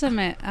put orders them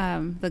at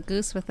the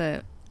Goose with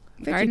a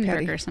Veggie garden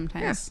patty. burger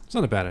sometimes. It's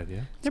not a bad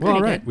idea. They're Well, all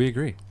pretty right. good. We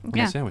agree on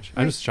Yeah. the sandwich.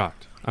 I'm just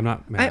shocked. I'm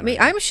not mad. I at mean,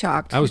 it. I'm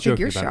shocked. I was think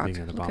joking you're about it shocked. being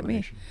an Look at me.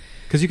 abomination.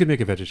 Because you could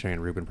make a vegetarian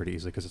Reuben pretty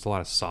easily because it's a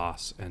lot of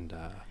sauce and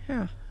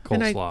Yeah.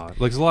 And coleslaw. Like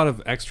there's a lot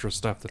of extra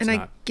stuff that's And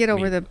not. I get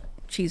over meat. the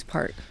cheese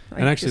part.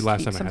 And actually, just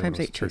last eat- time I had it sometimes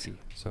was eat cheese. turkey,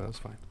 so that was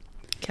fine.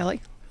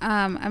 Kelly?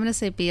 I'm gonna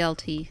say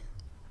BLT.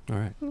 All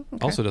right. Okay.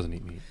 Also doesn't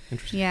eat meat.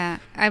 Interesting. Yeah,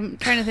 I'm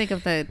trying to think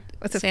of the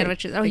What's a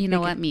sandwiches. fake- Oh, fake you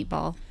know bacon? what?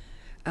 Meatball.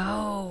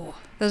 Oh.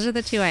 Those are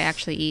the two I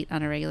actually eat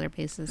on a regular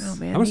basis. Oh,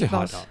 man. I'm gonna say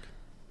hot meatballs. dog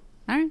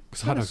All right.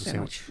 because hot dog's a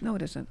sandwich. No,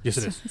 it isn't. Yes,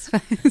 it is. It's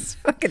fine.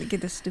 I'm going to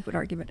get this stupid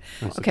argument.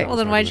 That's the Okay. Well,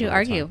 dumbest then why'd you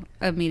argument of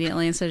all argue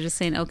immediately instead of just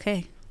saying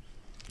okay? time.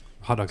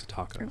 Hot dog's a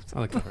taco. I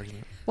like that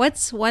argument.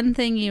 What's one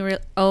thing you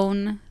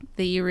own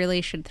that you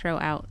really should throw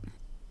out?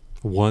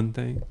 One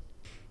thing,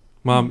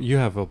 Mom, you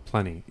have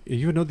plenty.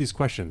 You would know these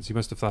questions. You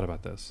must have thought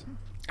about this.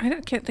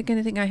 Can't think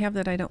anything I have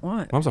that I don't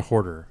want. Mom's a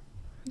hoarder.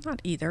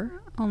 Not either.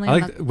 Only I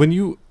like when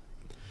you.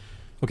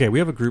 Okay, we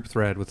have a group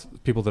thread with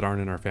people that aren't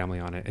in our family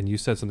on it, and you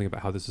said something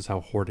about how this is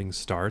how hoarding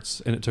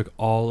starts, and it took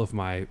all of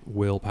my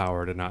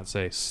willpower to not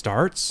say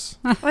starts.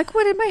 Like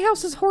what in my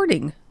house is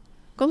hoarding?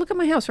 Go look at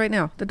my house right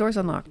now. The door's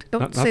unlocked.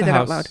 Don't Not say the that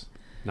house, out loud.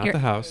 Not Your- the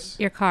house.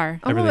 your car.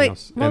 Oh, Everything wait.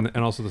 else, Well- and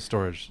also the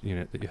storage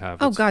unit that you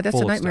have. Oh It's God, that's a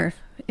full of nightmare.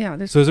 stuff. Yeah,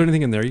 there's So is there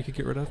anything in there you could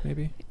get rid of?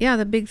 Maybe yeah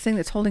the big thing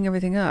that's holding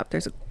everything up.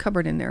 There's a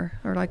cupboard in there,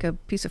 or like a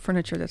piece of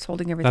furniture that's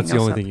holding everything that's else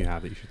the only up. thing you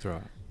have that you should throw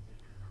out.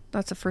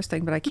 That's the first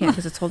thing, but I can't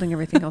because it's holding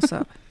everything else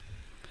up.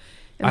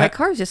 And I- my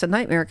car is just a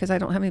nightmare because I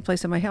don't have any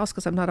place in my house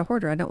because I'm not a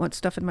hoarder. I don't want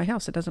stuff in my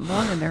house that doesn't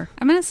belong in there.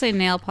 I'm gonna say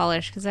nail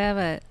polish because I have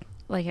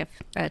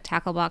a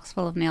tackle box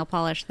full of nail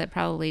polish that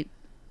probably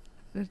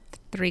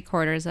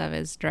 3/4 of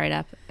is dried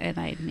up and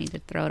I need to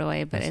throw it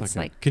away. But That's not it's good.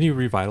 like Can you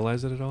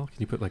revitalize it at all? Can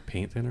you put like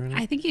paint thinner in it?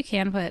 I think you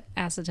can put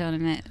acetone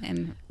in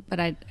it, but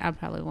I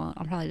probably won't.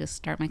 I'll probably just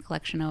start my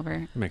collection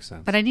over. That makes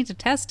sense. But I need to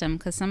test them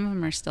because some of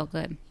them are still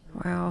good.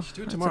 Wow.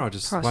 do it that's tomorrow. a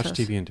Just process. watch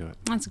TV and do it.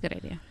 That's a good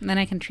idea. And then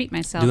I can treat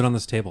myself. Do it on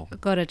this table.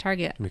 Go to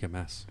Target. Make a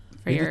mess.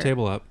 For Leave your- the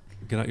table up.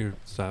 Get out your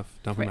stuff.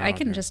 Dump them out. I on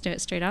can here. just do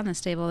it straight on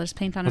this table. There's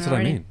paint on That's it what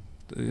I already.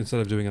 mean. Instead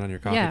of doing it on your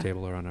coffee Yeah.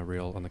 table or on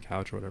the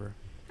couch or whatever.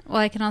 Well,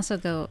 I can also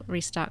go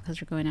restock because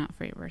you're going out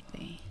for your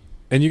birthday.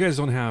 And you guys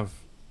don't have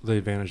the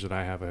advantage that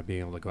I have of being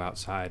able to go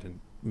outside and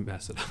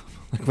mess it up.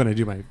 Like when I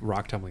do my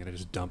rock tumbling, I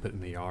just dump it in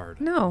the yard.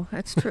 No,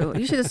 that's true.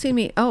 You should have seen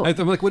me. Oh,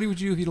 I'm like, what would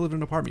you do if you lived in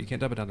an apartment? You can't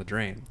dump it down the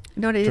drain.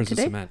 you know what I did turns to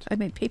today? cement. I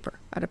made paper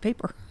out of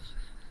paper.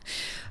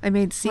 I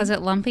made seed. Was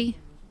it lumpy?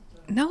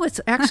 No, it's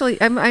actually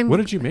I'm What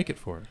did you make it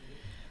for?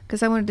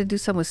 because I wanted to do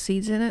some with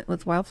seeds in it,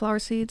 with wildflower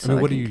seeds. I mean,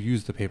 so what do can- you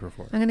use the paper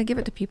for? I'm going to give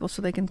it to people so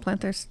they can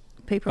plant their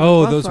paper.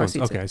 Oh, with those wildflower ones.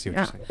 seeds Okay, in. I see what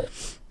Yeah. you're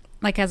saying.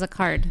 Like as a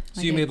card.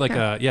 So you made like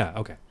yeah. yeah,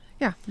 okay.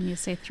 Yeah, And you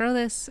say, throw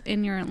this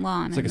in your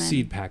lawn. It's like a and then-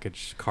 seed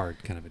package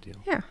card kind of a deal.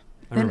 yeah. I And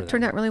remember it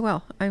turned that. out really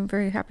well. I'm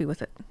very happy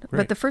with it. Great.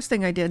 But the first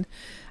thing I did,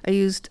 I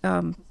used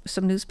some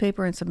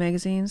newspaper and some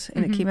magazines,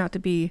 and it Mhm. came out to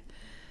be,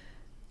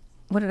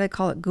 what did I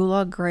call it?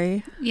 Gulag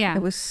gray. Yeah.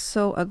 It was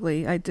so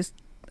ugly. I just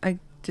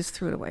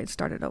threw it away and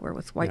started over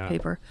with white Yeah.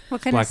 paper.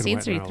 What kind black of and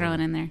white seeds are you now, throwing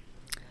in there?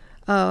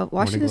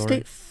 Washington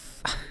Glory?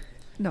 State.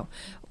 No,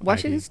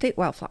 Washington Ivy. State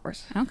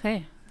wildflowers.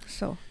 Okay.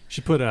 So She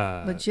put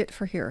legit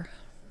for here.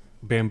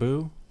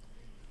 bamboo,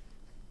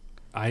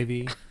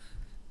 ivy,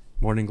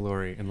 morning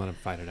glory, and let them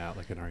fight it out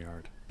like in our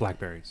yard.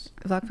 Blackberries.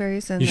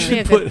 Blackberries and You That'd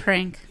should be a put- good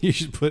prank. You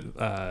should put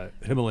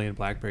Himalayan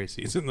blackberry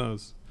seeds in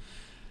those.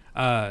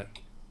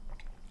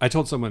 I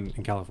told someone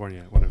in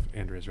California, one of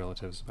Andrea's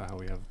relatives, about how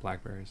we have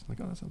blackberries. Like,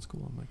 oh, that sounds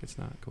cool. I'm like, it's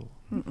not cool.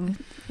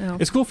 no.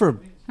 It's cool for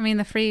I mean,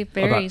 the free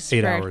berries about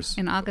 8 for hours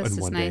in August in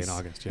is one nice. day in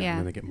August. Yeah, Yeah. and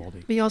then they get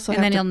moldy. We also And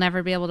have then to, you'll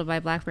never be able to buy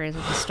blackberries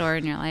at the store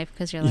in your life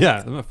because you're like,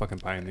 Yeah, I'm not fucking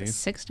buying these.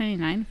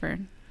 $6.99 for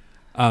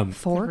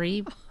four.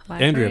 3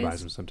 blackberries. Andrea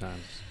buys them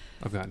sometimes.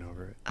 I've gotten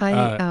over it.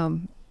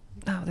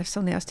 Oh, they're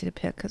so nasty to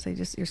pick because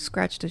you're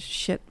scratched as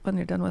shit when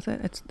you're done with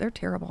it. They're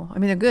terrible. I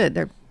mean, they're good.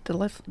 They're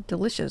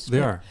delicious. They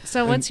but- are.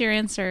 So And what's your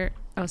answer?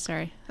 Oh,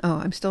 sorry. Oh,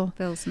 I'm still.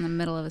 Bill's in the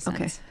middle of a Okay.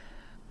 sentence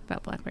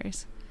about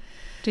blackberries.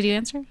 Did you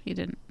answer? You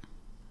didn't.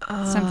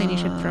 Something you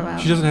should throw out.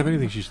 She doesn't have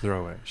anything she should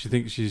throw away. She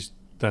thinks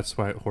that's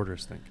why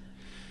hoarders think.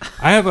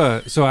 I have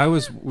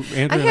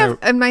Andrea I have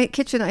in my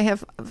kitchen. I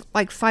have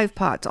like 5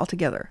 pots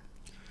altogether.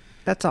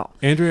 That's all.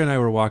 Andrea and I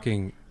were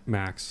walking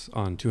Max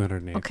on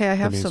 208. Okay, I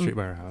have the main some street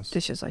by our house.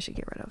 Dishes I should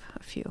get rid of.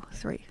 A few,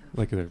 3.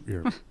 Like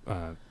your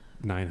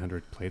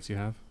 900 plates you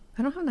have.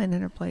 I don't have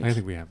 900 plates. I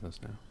think we have those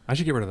now. I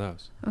should get rid of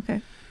those.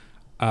 Okay.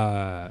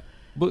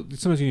 But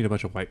sometimes you need a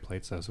bunch of white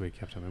plates though, so we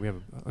kept them. We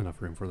have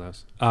enough room for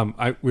those.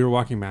 We were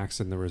walking Max,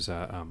 and there was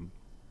a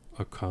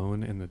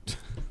cone in the,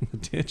 the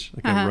ditch,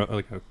 like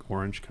like a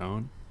orange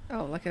cone.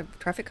 Oh, like a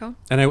traffic cone?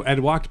 And I'd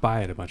walked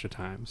by it a bunch of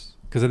times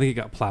because I think it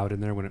got plowed in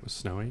there when it was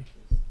snowy.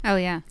 Oh,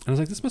 yeah. And I was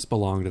like, this must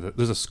belong to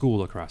there's a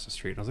school across the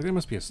street. And I was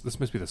like, this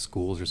must be the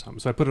schools or something.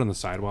 So I put it on the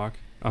sidewalk,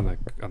 on the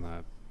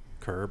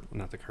curb,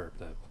 not the curb,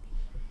 the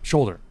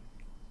shoulder.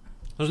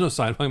 There's no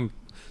sidewalk. I'm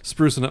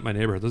sprucing up my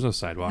neighborhood. There's no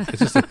sidewalk. It's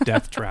just a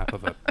death trap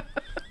of a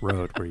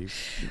road where you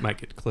might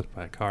get clipped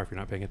by a car if you're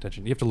not paying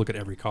attention. You have to look at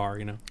every car,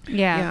 you know.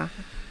 Yeah.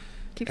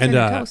 Keep And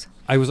your toes.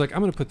 I was like, I'm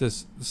going to put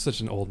this is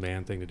such an old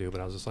man thing to do, but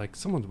I was just like,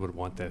 someone would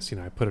want this. You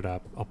know, I'll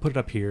put it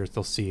up here.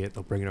 They'll see it.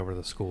 They'll bring it over to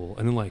the school.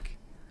 And then like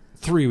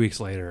 3 weeks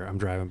later, I'm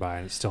driving by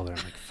and it's still there.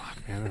 I'm like,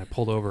 fuck, man. And I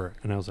pulled over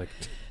and I was like,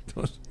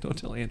 don't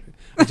tell Andrea.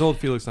 I told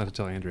Felix not to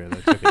tell Andrea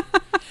that I took it.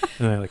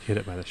 And I like hid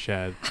it by the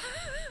shed.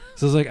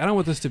 So I was like, I don't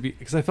want this to be,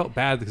 because I felt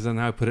bad because then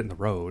now I put it in the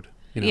road.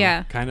 You know,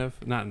 Yeah. kind of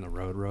not in the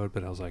road,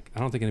 but I was like, I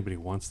don't think anybody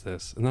wants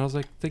this. And then I was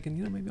like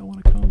thinking, maybe I want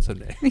a cone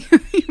someday.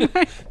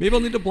 Maybe I'll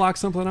need to block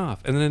something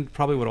off. And then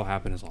probably what'll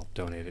happen is I'll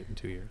donate it in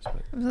 2 years. But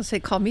I was gonna say,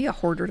 call me a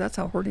hoarder. That's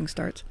how hoarding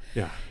starts.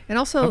 yeah. And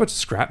How also, much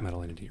scrap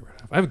metal I need to get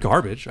rid of? I have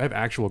garbage. I have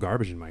actual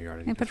garbage in my yard. I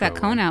You need to put that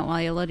throw cone away. out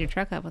while you load your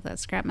truck up with that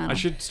scrap metal. I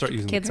should start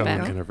using Kids the cone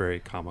back. in a very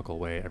comical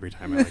way every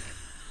time I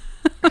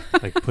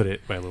like put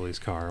it by Lily's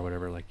car or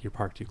whatever. Like, you're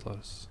parked too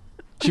close.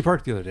 She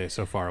parked the other day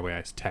so far away.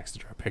 I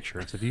texted her a picture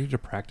and said, "You need to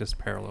practice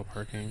parallel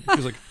parking." She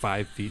was like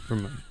 5 feet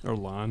from our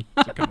lawn.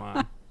 So come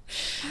on.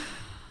 She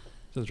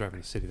doesn't drive in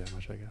the city that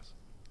much, I guess.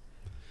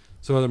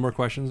 So, are there more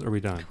questions? Or are we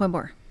done? one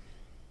more.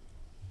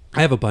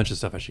 I have a bunch of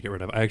stuff I should get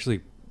rid of. I actually,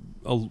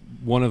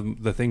 one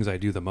of the things I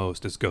do the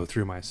most is go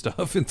through my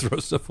stuff and throw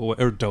stuff away,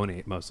 or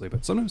donate mostly,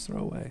 but sometimes throw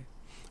away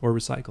or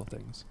recycle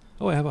things.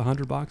 Oh, I have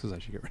 100 boxes I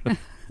should get rid of.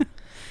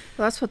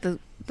 Well, that's what the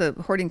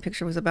hoarding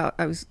picture was about.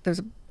 There's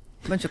a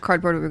bunch of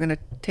cardboard we were going to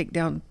take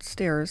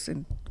downstairs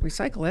and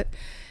recycle it,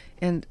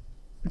 and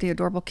the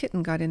adorable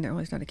kitten got in there. Well,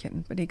 he's not a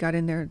kitten, but he got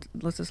in there.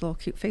 Was this little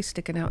cute face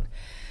sticking out,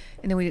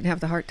 and then we didn't have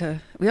the heart to.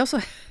 We also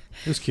It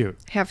was cute.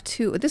 have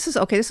two. This is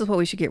okay. This is what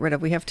we should get rid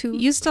of. We have two.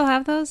 You still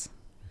have those?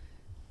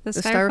 The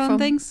styrofoam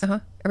things? Uh-huh.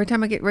 Every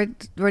time I get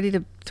ready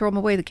to throw them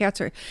away, the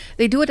cats are.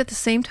 They do it at the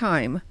same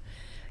time.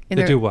 And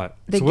They they're- do what?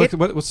 They So get,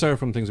 what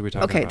styrofoam things are we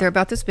talking about? okay, they're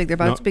about this big. They're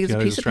about No, as big as you a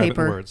gotta piece of describe it in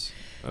paper. words.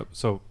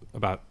 So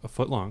about a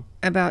foot long.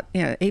 About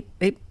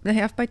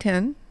 8.5 by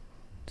 10.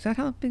 Is that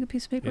how big a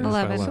piece of paper? Yeah, is? it's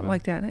about 11. Something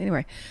like that.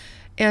 Anyway,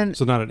 and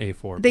So not an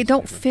A4. they piece of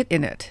don't paper. fit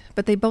in it,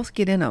 but they both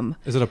get in them.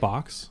 Is it a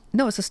box?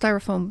 No, it's a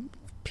styrofoam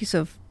piece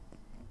of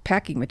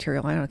packing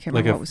material. I can't Like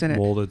remember a what was in it.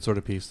 molded sort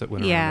of piece that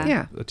went Yeah. around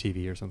Yeah. a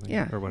TV or something.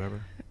 Yeah. Or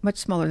whatever. Much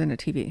smaller than a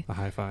TV. A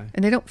hi-fi.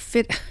 And they don't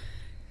fit.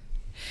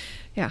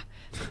 Yeah,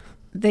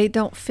 they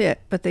don't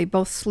fit, but they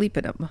both sleep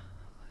in them,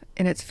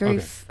 and it's very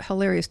Okay.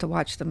 hilarious to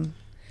watch them.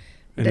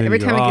 And then Every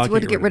you go, time "Oh, I I'll get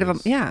to get rid of them,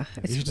 these." yeah,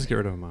 You should just get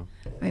rid of them, Mom.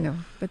 I know,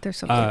 but they're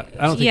so I cute.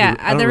 don't think Yeah,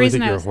 I don't the really reason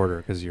think I you're a was- hoarder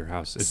because your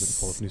house isn't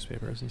full of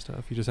newspapers and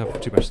stuff. You just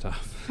have too much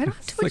stuff. I don't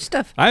have too much Like,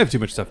 stuff. I have too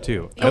much stuff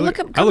too. Come look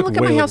at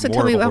my house and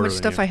tell me how much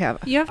stuff I have.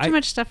 You have too I-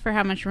 much stuff for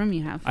how much room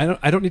you have.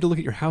 I don't need to look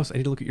at your house. I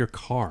need to look at your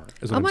car.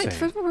 Is what I'm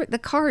saying. The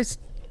car is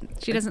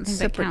She doesn't think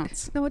separate. that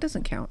counts. No, it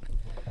doesn't count.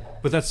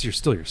 But that's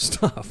still your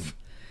stuff.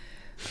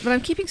 But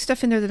I'm keeping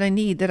stuff in there that I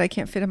need that I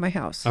can't fit in my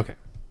house. Okay.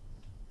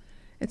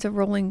 It's a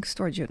rolling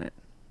storage unit.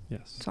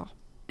 Yes. That's all.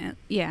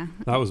 Yeah.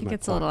 That was it my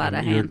gets point. a little out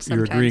of You're- hand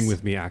sometimes. You're agreeing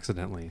with me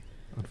accidentally,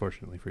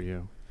 unfortunately for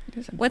you. It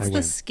isn't. What's I the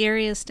win.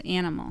 scariest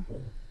animal?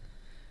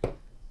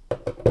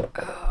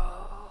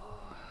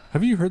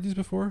 Have you heard these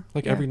before?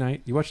 Like Yeah. every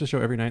night? You watch the show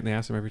every night and they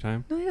ask them every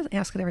time? No, he doesn't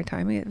ask it every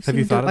time. I've Have seen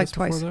you him do thought it of like this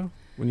twice. before, though?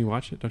 When you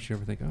watch it, don't you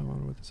ever think, oh, I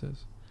wonder what this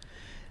is?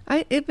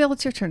 Bill,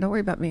 it's your turn. Don't worry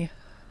about me.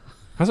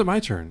 How's it my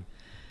turn?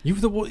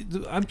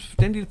 I'm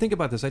standing to think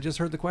about this. I just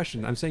heard the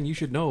question. I'm saying you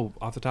should know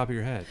off the top of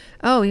your head.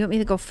 Oh, you want me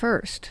to go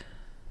first?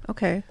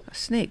 Okay.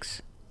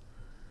 Snakes.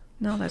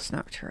 No, that's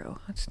not true.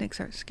 Snakes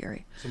aren't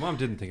scary. So Mom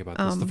didn't think about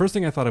this. The Um, first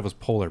thing I thought of was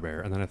polar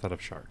bear, and then I thought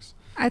of sharks.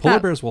 I Polar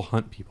thought bears will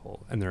hunt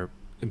people, and they're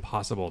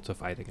impossible to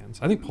fight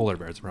against. I think polar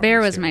bears are probably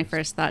bear the was my scariest.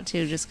 first thought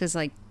too, just because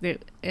like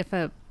if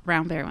a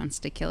brown bear wants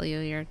to kill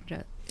you,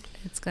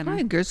 it's gonna.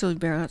 Probably grizzly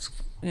bear. That's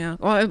yeah.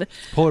 Well,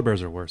 Polar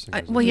bears are worse. Than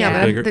grizzly well, yeah, bears. but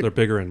they're I'm- bigger, they're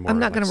bigger and more. I'm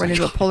not going to run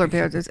into a psycho. polar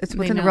bear. It's They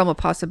within the know. realm of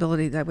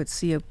possibility that I would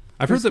see a.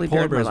 I've heard that grizzly bear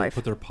polar in my bears will life.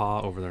 put their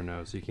paw over their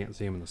nose so you can't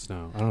see them in the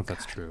snow. I don't know if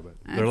that's true, but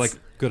they're That's-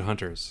 like good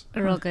hunters.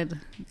 A real good,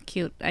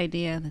 cute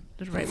idea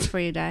that right before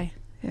you die.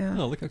 Yeah.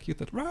 Oh, look how cute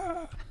that!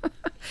 Rah! No,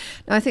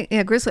 I think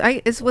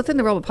grizzly. It's within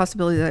the realm of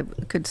possibility that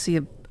I could see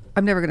a.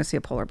 I'm never going to see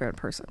a polar bear in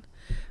person.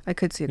 I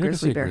could see a You're not gonna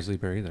see grizzly a bear. grizzly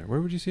bear either.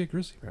 Where would you see a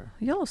grizzly bear?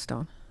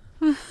 Yellowstone.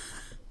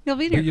 You'll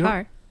be in You your don't-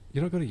 car.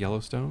 You don't go to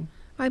Yellowstone?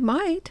 I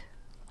might.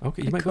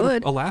 Okay, you I might go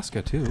could. to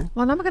Alaska too.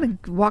 Well, I'm not going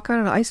to walk on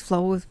an ice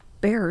floe with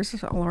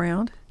bears all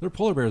around. There are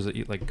polar bears that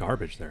eat like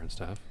garbage there and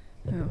stuff.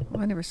 Oh,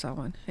 well, I never saw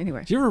one.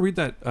 Anyway. Did you ever read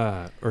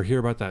that or hear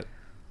about that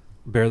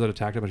bear that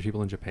attacked a bunch of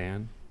people in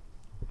Japan?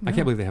 I No.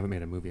 can't believe they haven't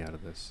made a movie out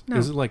of this. No.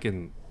 Is it like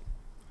in?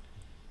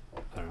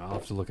 I don't know. I'll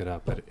have to look it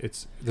up. But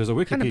there's a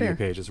kind of bear? Wikipedia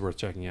page. It's worth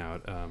checking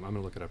out. I'm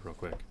gonna look it up real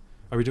quick.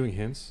 Are we doing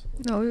hints?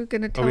 No, we're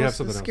going to tell we have us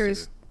the something else to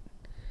scariest. do.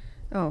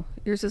 Oh,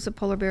 yours is a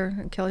polar bear.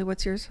 And Kelly,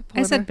 what's yours? A I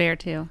polar said bear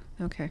too.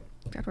 Okay.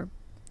 God,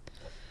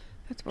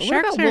 that's what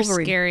Sharks about are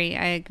Wolverine? scary.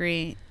 I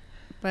agree,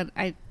 but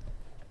I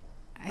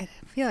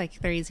feel like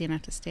they're easy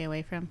enough to stay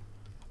away from.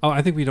 Oh,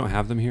 I think we don't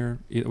have them here.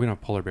 We don't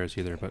have polar bears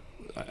either, but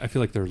I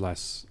feel like they're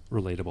less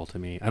relatable to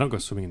me. I don't go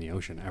swimming in the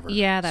ocean ever.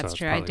 Yeah, so that's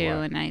true. I probably do,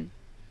 why. and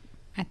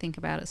I think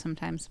about it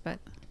sometimes, but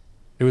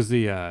It was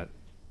the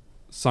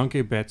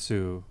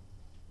Sankebetsu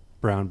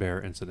brown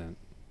bear incident.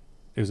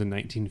 It was in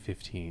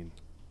 1915.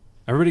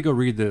 Everybody go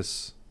read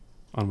this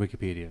on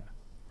Wikipedia.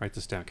 Write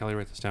this down. Kelly,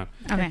 write this down.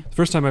 okay. The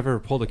first time I've ever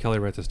pulled a Kelly,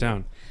 write this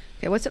down.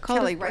 Okay, what's it called?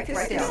 Kelly, write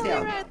this down.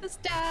 Write this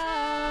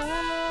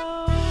down.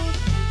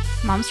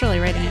 Mom's really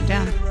writing it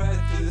down.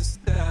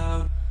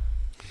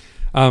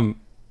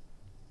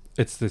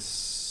 It's the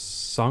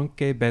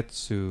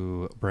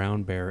Sankebetsu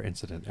brown bear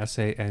incident.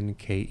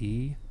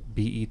 Sankebetsu.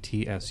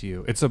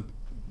 It's a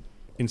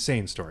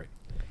insane story.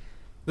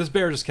 This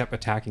bear just kept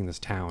attacking this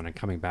town and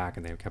coming back,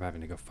 and they kept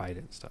having to go fight it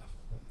and stuff.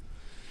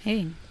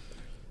 Hey.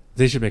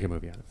 They should make a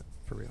movie out of it,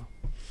 for real.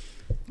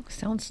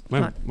 Sounds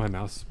My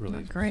mouth's really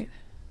not great.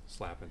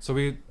 slapping. So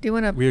we Do you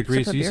want to? we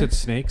agree. So you said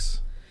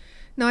snakes.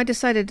 No, I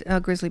decided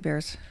grizzly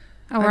bears.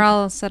 Oh, we're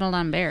all settled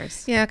on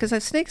bears. Yeah,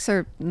 because snakes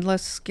are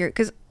less scary.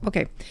 Because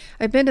okay,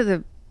 I've been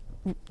to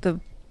the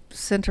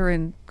center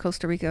in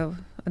Costa Rica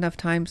enough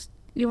times,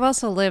 You've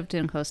also lived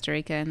in Costa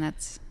Rica, and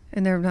that's...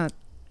 and they're not.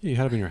 Yeah, you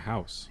had them in your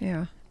house.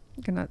 Yeah,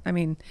 they're not. I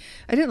mean,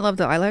 I didn't love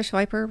the eyelash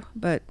viper,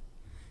 but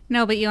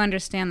No, but you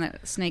understand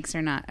that snakes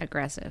are not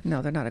aggressive.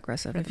 no, they're not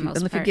aggressive. For If the you, most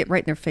if you part. get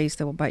right in their face,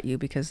 they will bite you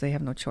because they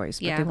have no choice.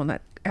 But Yeah. they will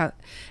not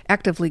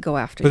actively go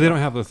after But you. they don't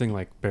have the thing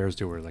like bears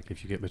do, where like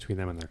if you get between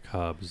them and their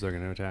cubs, they're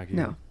going to attack you.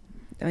 No.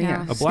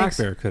 Yeah. A black snakes-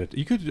 bear could.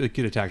 You could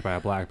get attacked by a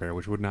black bear,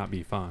 which would not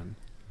be fun.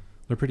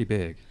 They're pretty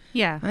big.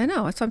 Yeah. I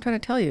know. That's what I'm trying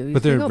to tell you. You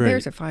But they're think, very-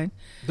 bears are fine.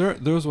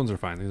 Those ones are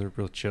fine. They're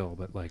real chill,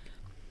 but like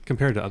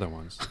compared to other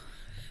ones.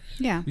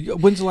 Yeah.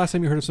 When's the last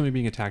time you heard of somebody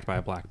being attacked by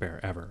a black bear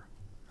ever?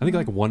 I think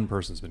like one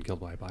person's been killed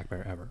by a black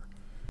bear ever.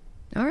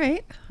 All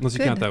right. Unless you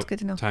Good, count that's that good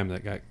to know. time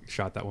that guy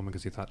shot that woman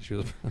because he thought she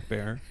was a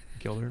bear,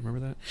 killed her. Remember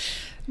that?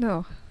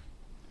 No.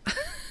 He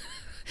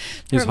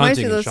It was reminds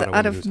me hunting of and those shot a out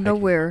woman who of was hiking.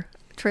 nowhere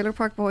Trailer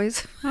Park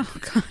Boys. Oh,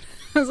 God.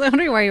 I was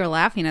wondering why you were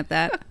laughing at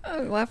that.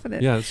 I'm laughing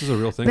at. Yeah, this is a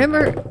real thing. that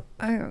Remember? happened.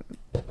 I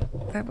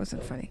don't. That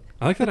wasn't funny.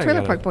 I like that. The I Trailer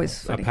got Park Boys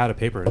is a funny. pad of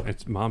paper.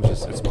 It's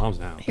mom's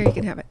now. Here, you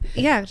can have it.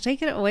 Yeah,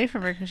 take it away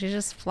from her because she's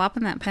just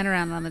flopping that pen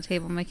around on the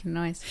table making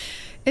noise.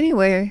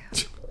 Anyway.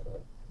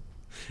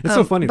 It's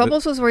so funny. that-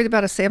 Bubbles was worried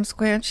about a Sam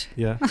Squanch.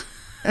 yeah.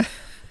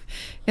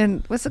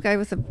 And what's the guy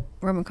with the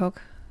rum and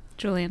coke?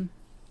 Julian.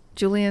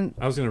 Julian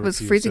I was going to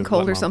was freezing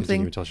cold or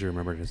something. until she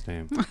remembered his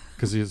name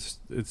because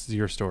it's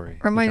your story. You're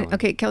Remind. telling.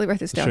 Okay, Kelly, write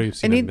this I'm down. sure you've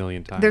seen I it a need-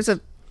 million times. There's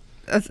a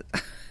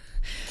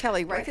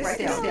Kelly, write this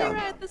down.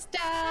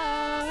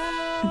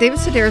 David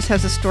Sedaris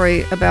has a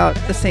story about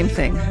the same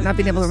thing, not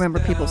being able to remember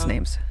people's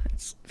names.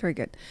 It's very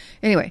good.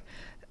 Anyway,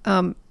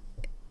 and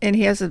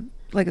he has a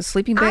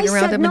sleeping bag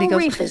around him, and he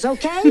goes,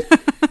 okay?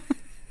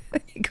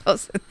 he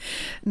goes and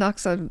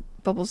knocks on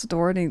Bubbles'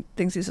 door, and he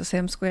thinks he's a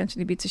Sam Squanch, and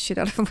he beats the shit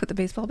out of him with a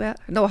baseball bat.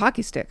 No, a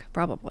hockey stick,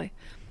 probably.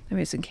 I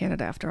mean, it's in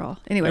Canada after all.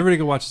 Anyway, Everybody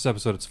go watch this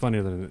episode. It's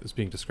funnier than it's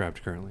being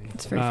described currently.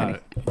 It's very funny.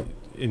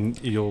 And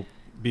you'll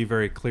be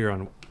very clear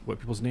on what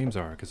people's names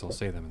are because they'll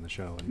say them in the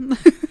show. And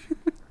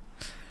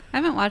I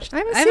haven't watched. I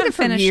haven't I seen haven't it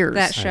for finished years.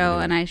 that I show,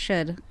 haven't and either. I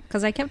should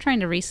because I kept trying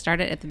to restart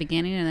it at the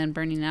beginning and then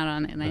burning out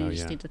on it, and I Oh,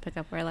 just yeah. need to pick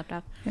up where I left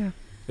off. yeah.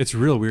 it's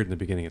real weird in the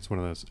beginning. It's one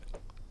of those.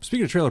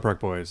 Speaking of Trailer Park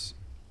Boys,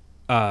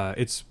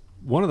 it's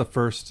one of the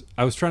first.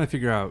 I was trying to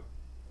figure out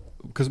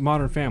because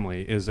Modern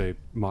Family is a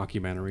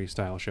mockumentary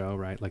style show,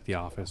 right? Like The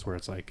Office, where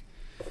it's like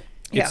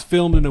Yeah. it's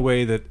filmed in a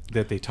way that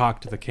they talk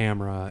to the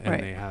camera and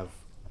Right. they have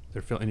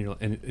they're filming.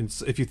 And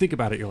if you think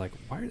about it, you're like,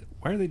 why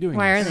are they doing?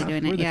 Why this? are they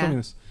doing Why it? are they Yeah. filming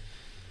this?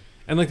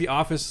 And like The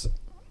Office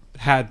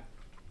had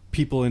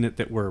people in it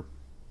that were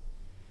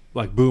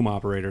like boom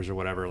operators or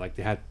whatever. Like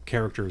they had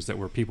characters that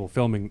were people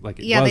filming. Like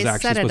it Yeah, was they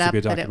actually set it supposed up to be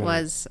a that it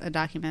documentary. was a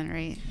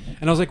documentary.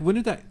 And I was like, where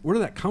did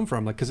that come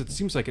from? Like, because it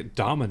seems like it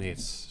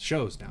dominates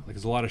shows now. Like,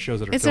 there's a lot of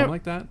shows that are It's filmed a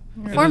like that.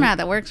 And Format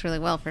that works really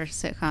well for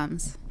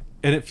sitcoms.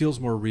 and it feels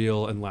more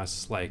real and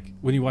less like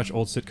when you watch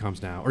old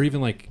sitcoms now, or even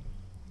like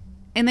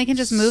And they can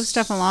just move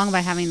stuff along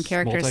by having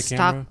characters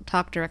Multi-camera?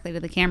 talk directly to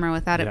the camera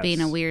without it being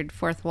a Yes. weird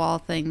fourth wall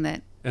thing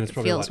that and it's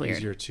probably a feels lot weird.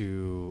 easier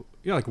to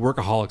like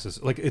Workaholics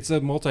is like it's a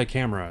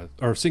multi-camera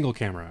or single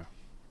camera.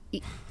 I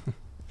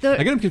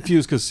get them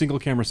confused because single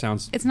camera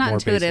sounds It's not more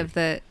intuitive basic.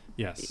 that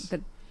Yes,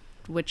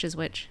 which is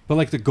which. but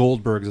like the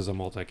Goldbergs is a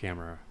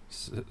multi-camera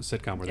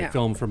sitcom where Yeah. they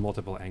film from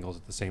multiple angles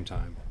at the same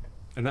time,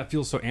 and that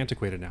feels so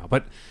antiquated now.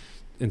 But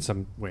in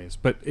some ways,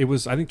 but it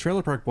was. I think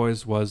Trailer Park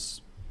Boys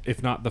was,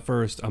 if not the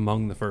first,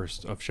 among the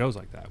first of shows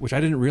like that, which I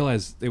didn't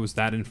realize it was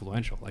that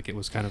influential. Like it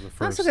was kind of the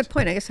first. That's a good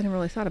point. I guess I never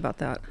really thought about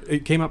that.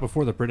 It came out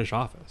before the British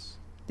Office.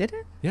 Did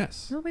it?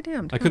 Yes. Oh, be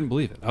damned. I couldn't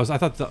believe it. I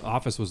thought the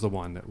Office was the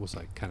one that was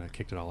like kind of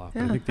kicked it all off. But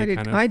Yeah, I think they I did.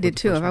 kind of I were did the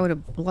too. first If I one.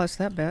 would have lost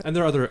that bet. And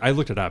there are other. I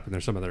looked it up, and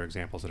there's some other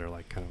examples that are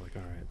like kind of like,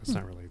 all right, that's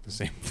not really the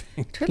same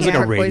thing. Trailer It's like a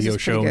Park Boys radio is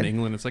pretty show in good.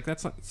 England. It's like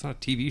it's not a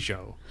TV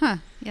show. Huh.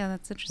 Yeah,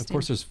 that's interesting. Of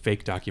course, there's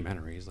fake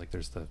documentaries. Like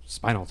there's the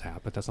Spinal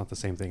Tap, but that's not the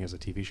same thing as a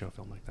TV show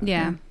film like that.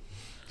 Yeah.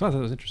 So I thought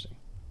that was interesting.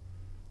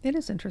 It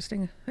is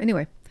interesting.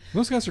 Anyway,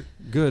 Those guys are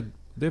good.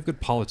 They have good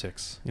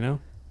politics. You know,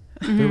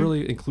 Mm-hmm. they're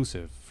really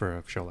inclusive for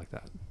a show like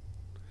that.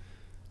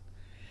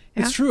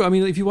 Yeah. It's true. I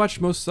mean, if you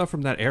watch most stuff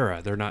from that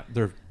era,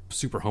 they're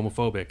super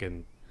homophobic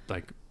and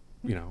like,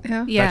 you know,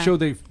 Yeah. Yeah. that show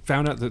they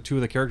found out that two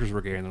of the characters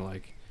were gay, and they're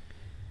like,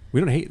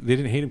 they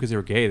didn't hate him because they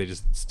were gay. They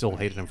just still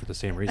hated him for the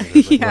same reason. It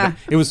was like, Yeah. what-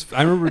 it was.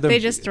 I remember them. They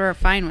just were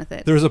fine with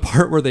it. There was a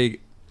part where they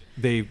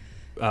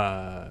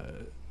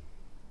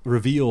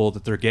reveal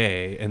that they're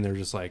gay, and they're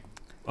just like,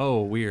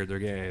 oh, weird, they're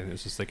gay, and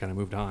it's just they kind of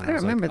moved on. I don't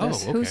remember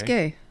this. Who's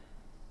gay?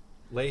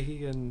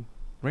 Leahy and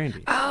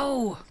Randy.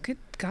 Oh, good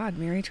God,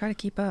 Mary, try to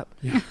keep up.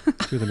 Yeah,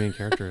 two of the main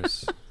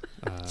characters.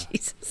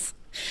 Jesus.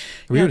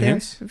 Are we Yeah, doing they're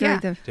hints? very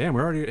Yeah. Damn,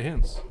 we're already at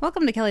hints.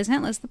 Welcome to Kelly's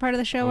Hint List, the part of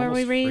the show where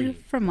we Almost read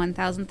free. from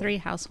 1003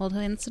 Household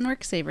Hints and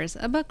Work Savers,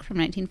 a book from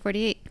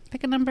 1948.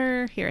 Pick a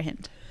number, hear a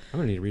hint. I'm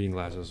gonna need reading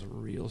glasses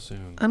real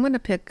soon. I'm going to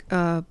pick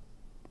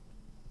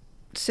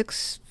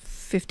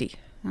 650.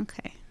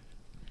 Okay.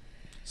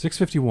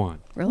 651.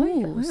 Really?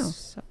 Ooh, Wow.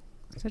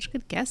 such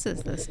good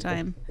guesses this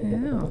time.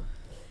 Yeah.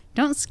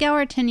 Don't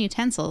scour tin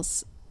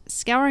utensils.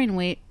 Scouring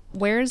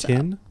wears...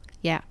 Tin?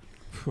 Yeah.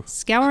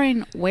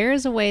 Scouring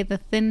wears away the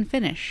thin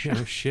finish. Yeah,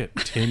 no shit.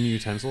 Tin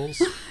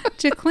utensils.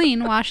 To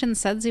clean, wash in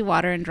sudsy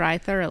water and dry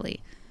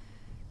thoroughly.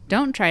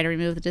 Don't try to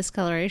remove the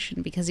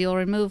discoloration because you'll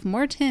remove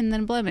more tin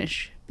than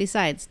blemish.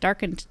 Besides,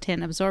 darkened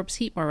tin absorbs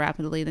heat more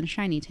rapidly than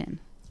shiny tin.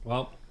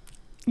 Well,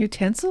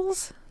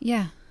 Utensils?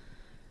 Yeah.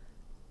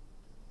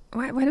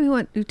 Why do we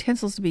want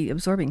utensils to be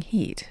absorbing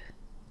heat?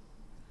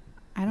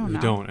 I don't you know.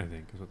 don't. I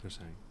think is what they're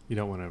saying. You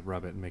don't want to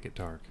rub it and make it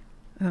dark.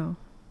 Oh.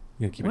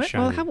 You gotta keep it What?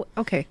 shiny. Well,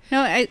 okay.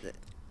 No,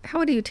 How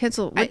would a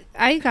utensil...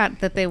 I got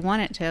that they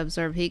want it to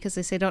absorb heat because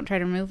they say don't try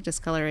to remove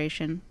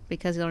discoloration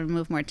because you'll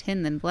remove more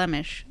tin than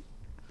blemish.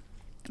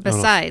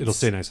 Besides, it'll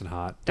stay nice and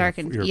hot.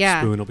 darkened- Your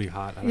yeah. spoon will be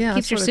hot. I don't Yeah. know.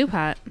 keeps your that's soup what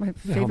hot. My hell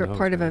favorite knows,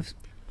 part of a man.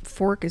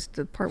 fork is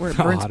the part where it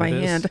How burns hot my it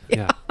is. hand.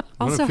 Yeah.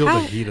 I want Also, to feel how-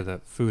 the heat of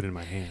that food in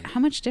my hand. How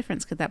much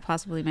difference could that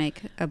possibly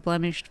make? A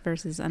blemished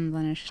versus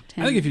unblemished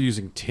tin? I think if you're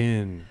using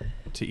tin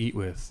to eat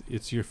with,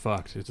 you're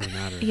fucked. It doesn't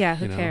matter. Yeah,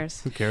 who you know?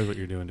 cares? Who cares what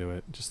you're doing to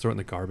it? Just throw it in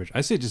the garbage.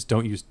 I say just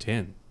don't use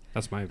tin.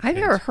 That's my I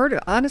never hint. heard of...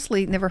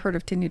 Honestly, never heard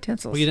of tin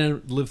utensils. Well, you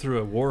didn't live through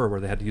a war where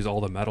they had to use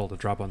all the metal to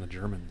drop on the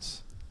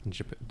Germans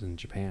in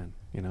Japan,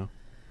 you know?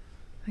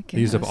 I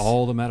They used up guess.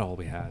 all the metal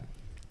we had.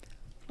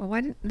 Well,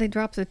 why didn't they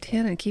drop the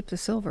tin and keep the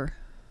silver?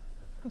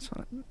 That's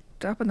what...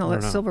 Dropping all I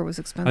that don't know. silver was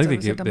I expensive. think It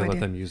was a they dumb let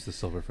idea. them use the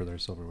silver for their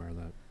silverware.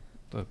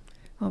 Well,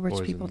 rich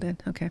boys people and-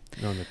 did. Okay.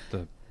 No,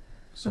 the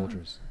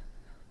soldiers.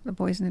 The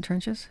boys in the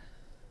trenches?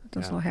 With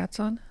those Yeah. little hats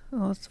on?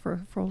 Oh, that's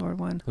for World War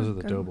One. Those are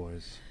the Good.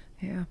 doughboys.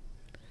 Yeah.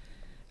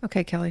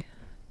 Okay, Kelly.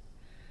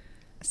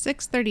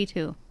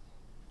 632.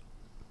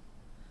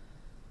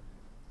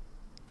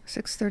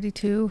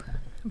 632.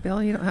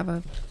 Bill, you don't have a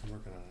I'm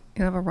working on it. you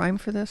don't have a rhyme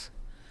for this?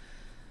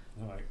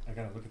 No, I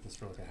gotta look at this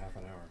for like a half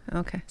an hour.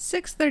 Okay.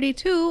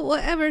 632.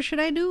 Whatever should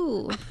I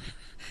do?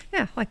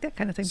 Yeah, like that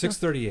kind of thing.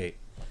 638.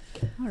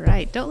 All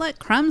right. Don't let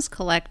crumbs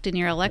collect in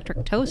your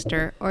electric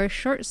toaster, or a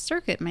short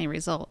circuit may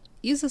result.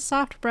 Use a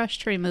soft brush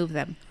to remove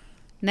them.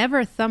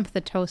 Never thump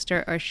the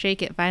toaster or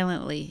shake it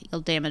violently.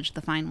 You'll damage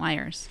the fine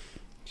wires.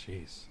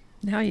 Jeez.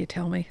 Now you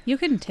tell me. You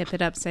can tip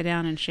it upside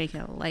down and shake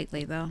it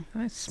lightly, though.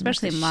 I smacked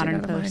Especially the a shit modern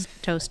out of mine.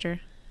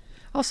 toaster.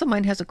 Also,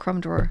 mine has a crumb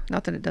drawer.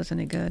 Not that it does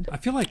any good. I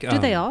feel like. Do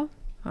they all?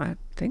 I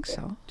think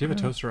so. Do you have a I don't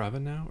know. toaster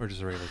oven now, or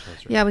just a regular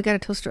toaster? Yeah, we got a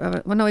toaster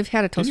oven. Well, no, we've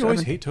had a Did toaster you always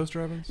oven. hate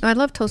toaster ovens? No, I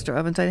love toaster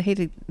ovens. I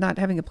hated not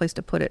having a place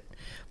to put it.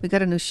 We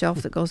got a new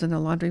shelf that goes in the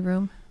laundry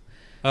room.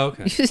 Oh,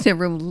 okay. We use the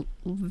room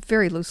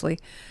very loosely,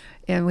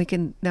 and we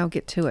can now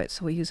get to it,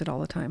 so we use it all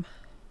the time.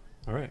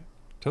 All right.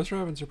 Toaster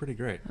ovens are pretty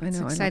great. I know. It's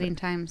I know exciting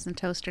times in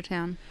Toaster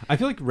Town. I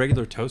feel like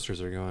regular toasters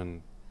are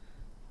going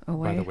that.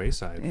 Away. by the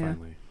wayside Yeah.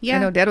 finally. Yeah. I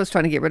know Dad was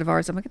trying to get rid of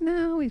ours. I'm like,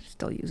 no, we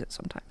still use it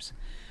sometimes.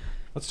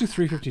 Let's do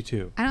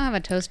 352. I don't have a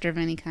toaster of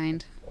any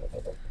kind.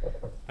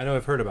 I know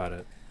I've heard about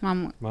it.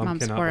 Mom's cannot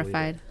believe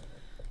horrified.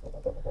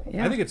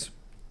 Yeah. I think it's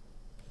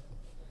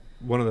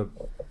one of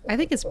the I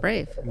think it's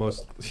brave.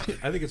 most.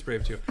 I think it's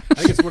brave too. I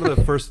think it's one of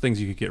the first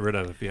things you could get rid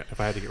of if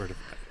I had to get rid of.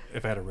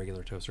 If I had a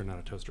regular toaster, not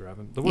a toaster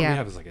oven. The one Yeah. we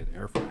have is like an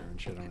air fryer and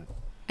shit on it.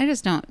 I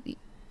just don't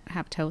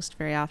have toast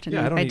very often.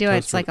 Yeah, I If don't I eat do, toast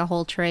it's for- like a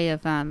whole tray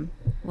of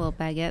little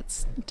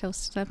baguettes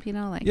toasted up,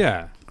 like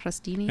Yeah,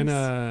 crostinis.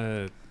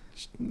 and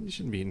you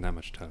shouldn't be eating that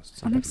much toast.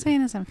 Some What I'm people do.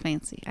 saying is I'm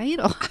fancy. I eat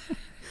I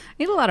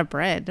eat a lot of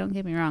bread. Don't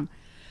get me wrong.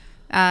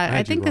 I I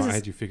had think you this wrong. I is.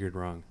 had you figured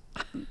wrong.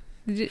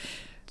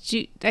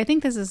 I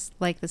think this is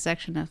like the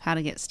section of how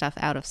to get stuff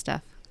out of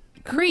stuff.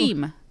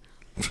 Cream.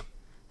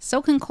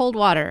 Soak in cold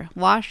water.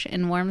 Wash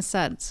in warm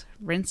suds.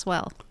 Rinse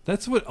well.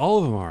 That's what all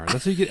of them are.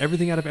 That's how you get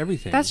everything out of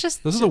everything. That's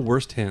just- those are the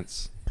worst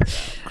hints.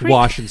 Cream.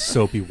 Wash in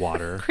soapy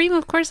water. Cream,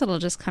 of course, it'll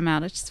just come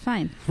out. It's just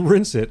fine.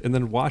 Rinse it and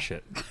then wash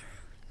it.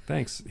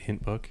 Thanks,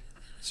 hint book.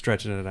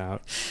 Stretching it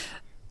out.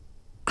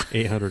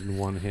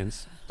 801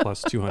 hints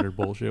plus 200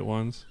 bullshit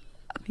ones.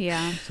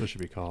 Yeah. So it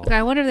should be called. But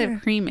I wonder if they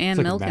have cream and It's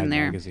like milk Mad in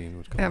there. Magazine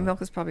would call Yeah, it.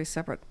 milk is probably a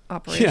separate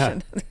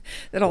operation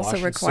that also Wash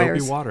in requires.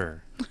 soapy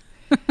water.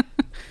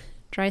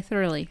 Dry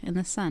thoroughly in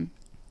the sun.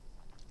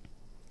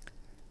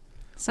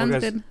 Sun's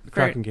Well, guys, good. the for-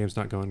 Kraken game's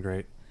not going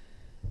great.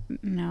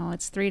 No,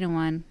 it's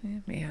 3-1. Yeah,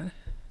 man.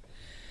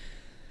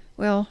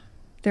 Well,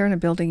 they're in a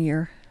building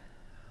year.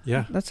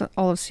 Yeah. That's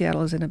all of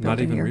Seattle is in a building Not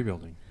even year.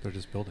 rebuilding. They're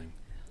just building.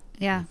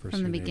 Yeah, First from the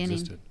year they beginning.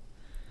 existed.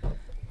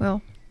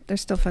 Well, they're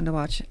still fun to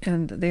watch,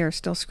 and they are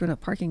still screwing up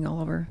parking all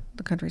over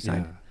the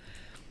countryside.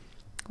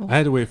 Yeah. Cool. I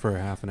had to wait for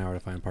a half an hour to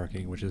find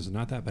parking, which is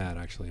not that bad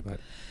actually, but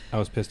I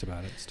was pissed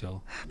about it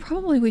still.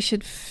 Probably we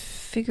should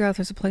figure out if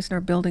there's a place in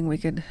our building we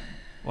could.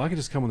 Well, I could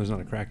just come when there's not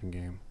a Kraken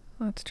game.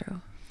 Well, that's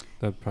true.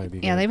 That'd probably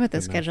be Yeah, good- they put the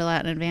good enough. schedule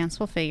out in advance.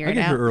 We'll figure I it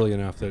get here out. early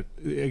enough that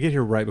I get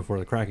here right before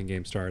the Kraken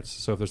game starts.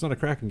 So if there's not a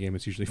Kraken game,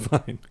 it's usually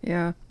fine.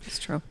 Yeah, it's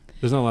true.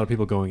 There's not a lot of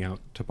people going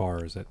out to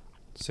bars at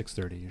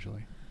 6:30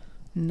 usually.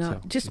 No,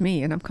 So- just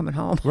me, and I'm coming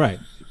home. Right.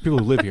 People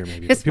who live here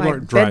maybe. It's people my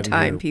aren't driving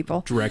bedtime, here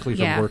people. directly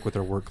from Yeah. work with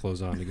their work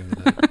clothes on to go to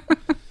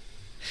the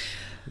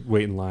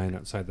wait in line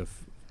outside the.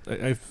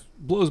 It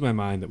blows my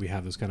mind that we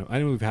have this kind of. I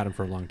know we've had them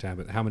for a long time,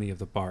 but how many of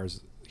the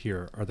bars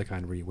here are the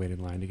kind where you wait in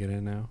line to get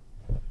in now?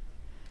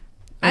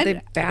 Are they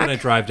I'd- When I back?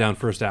 drive down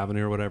First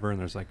Avenue or whatever, and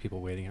there's like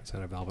people waiting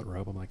outside of Velvet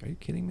Rope, I'm like, are you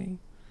kidding me?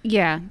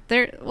 Yeah,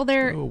 they're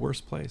Oh,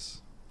 worst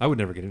place. I would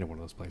never get into one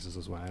of those places.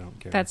 Is why I don't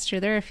care. That's true.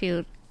 There are a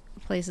few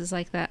places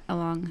like that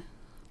along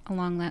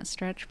that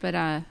stretch, but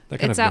kind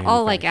it's of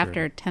all like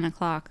manufactured. after 10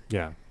 o'clock.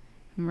 yeah.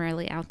 I'm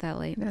rarely out that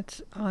late.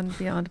 That's on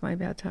beyond my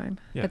bad time.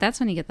 Yeah. But that's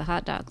when you get the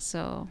hot dogs.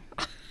 So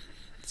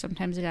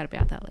sometimes you got to be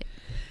out that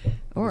late.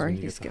 Or when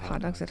you you just get the get hot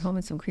hot dogs at dogs. home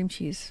and some cream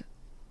cheese.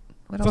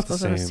 What It's else not the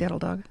goes on a same. Seattle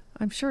dog?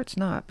 I'm sure it's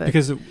not, but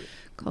Because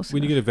close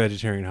when you enough. get a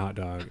vegetarian hot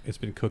dog, it's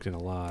been cooked in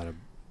a lot of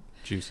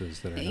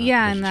juices that are not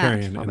Yeah, and that-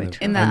 vegetarian. Probably and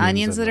true. And the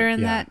onions that are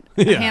in yeah.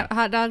 that yeah.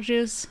 hot dog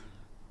juice,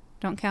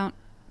 don't count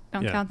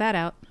Yeah. that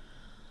out.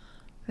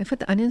 They put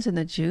the onions in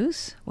the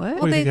juice? What? What,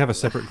 Well, do you think they- they have a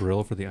separate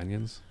grill for the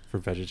onions for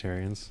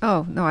vegetarians?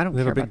 Oh, no, I don't They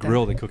have care a big about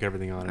grill that. they cook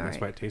everything on, and All that's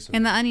right. why it tastes so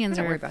And the good. onions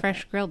Don't worry are about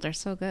fresh that. grilled. They're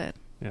so good.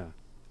 Yeah.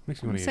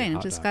 Makes me I'm want to saying, eat a it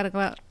hot just dog. got to go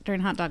out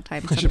during hot dog time I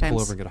should pull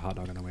sometimes. over and get a hot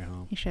dog on the way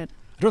home. You should.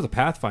 I drove the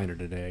Pathfinder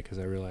today because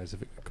I realized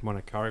when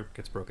a car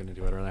gets broken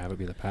into, I'd rather have it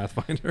be the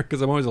Pathfinder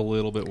because I'm always a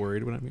little bit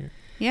worried when I'm here.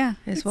 Yeah.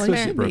 Yes, it's well, you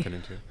fair. should be. broken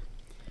into.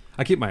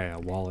 I keep my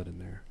wallet in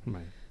there,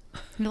 my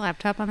Your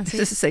laptop on the Just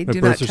seat. to say, my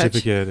do birth not touch.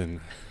 certificate, and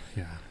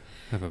yeah,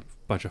 I have a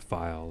bunch of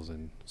files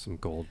and some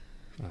gold.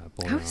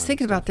 I was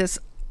thinking about this.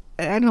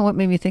 I don't know what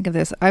made me think of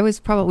this. We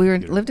Computer.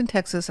 lived in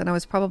Texas, and I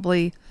was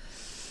probably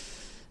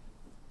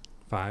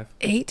 5.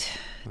 8,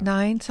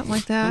 9, something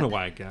like I don't know that.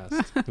 why I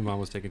guessed. The mom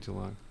was taking too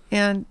long.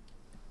 And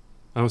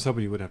I was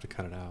hoping you wouldn't have to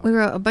cut it out. we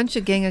were a bunch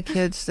of gang of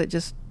kids that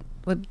just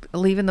would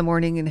leave in the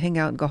morning and hang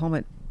out and go home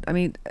at. I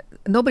mean,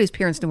 nobody's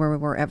parents knew where we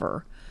were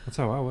ever. That's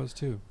how I was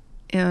too.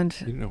 And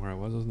You didn't know where I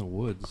was. I was in the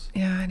woods.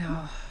 yeah, I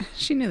know.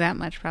 She knew that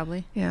much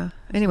probably. Yeah.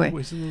 Anyway,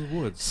 Always in the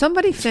woods.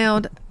 somebody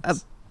found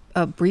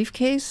a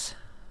briefcase,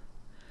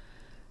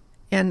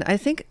 and I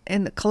think,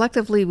 and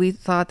collectively we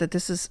thought that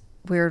this is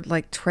where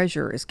like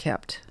treasure is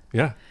kept.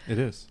 Yeah, it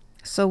is.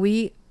 So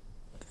we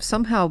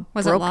somehow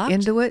Was it broke locked?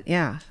 into it.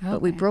 Yeah, but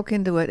we Okay. broke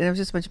into it, and there was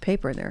just a bunch of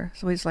paper in there.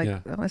 So we was like, Yeah.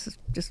 oh, let's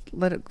just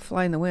let it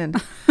fly in the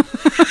wind.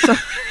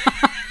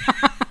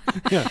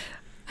 Yeah.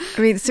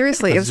 I mean,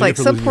 seriously, it That's was like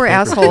Jennifer some losing poor her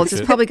paper. asshole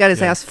just probably got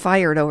his Yeah. ass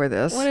fired over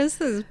this. What is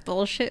this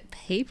bullshit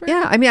paper?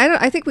 Yeah, I mean,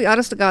 I think we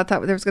honest to God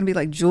thought there was going to be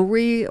like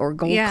jewelry or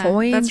gold Yeah,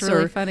 coins that's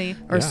really or funny.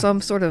 or Yeah.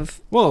 some sort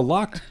of Well, a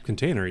locked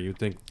container, you'd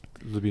think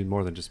would be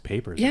more than just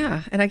papers. in yeah.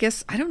 it. And I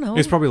guess I don't know.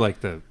 It's probably like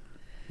the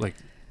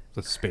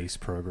space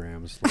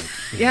programs. Like,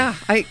 you know. Yeah,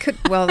 I could.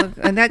 Well,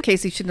 in that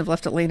case, he shouldn't have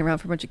left it laying around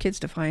for a bunch of kids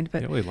to find.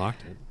 But Yeah, well, he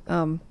locked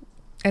it.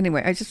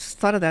 anyway, I just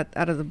thought of that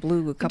out of the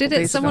blue a couple Did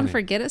days someone ago.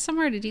 forget it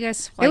somewhere? Or did you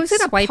guys It was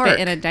in a swipe park. it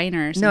in a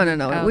diner or No, something?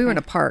 no. Oh, We were in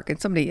a okay. park, and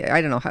somebody, I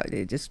don't know how,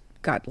 it just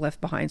got left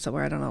behind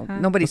somewhere. I don't know. Huh.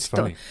 Nobody That's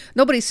stole. funny.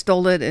 Nobody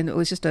stole it, and it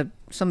was just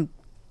some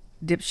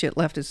dipshit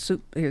left his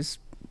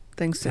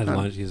thing Had sitting on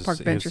lunch. a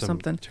park bench or some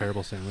something.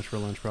 Terrible sandwich for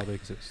lunch, probably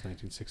because it was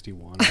 1961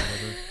 or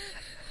whatever.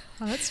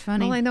 Oh, that's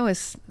funny. All I know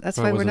is that's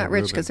Well, why it we're wasn't not a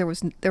rich, because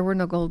Reuben. there were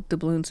no gold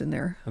doubloons in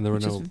there, And there were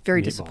which no is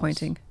very meatballs.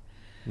 disappointing.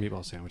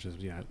 Meatball sandwiches.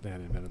 Yeah, they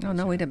hadn't invented Oh those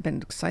no, yet. we'd have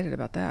been excited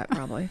about that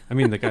probably. I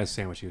mean, the guy's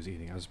sandwich he was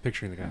eating. I was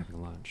picturing the guy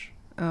having lunch.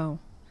 Oh,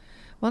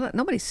 well,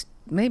 nobody's.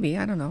 Maybe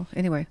I don't know.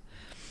 Anyway.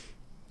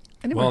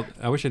 Well,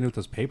 I wish I knew what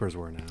those papers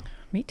were now.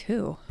 Me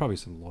too. Probably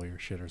some lawyer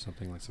shit or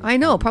something like. Some I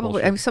know. common Probably.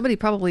 bullshit. I mean, somebody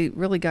probably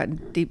really got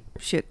in deep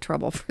shit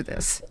trouble for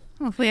this.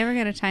 Well, if we ever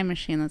get a time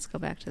machine, let's go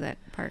back to that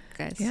park,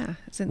 guys. Yeah.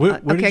 It's in,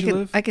 Where okay, did you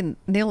live? I can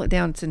nail it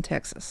down. It's in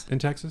Texas. In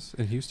Texas,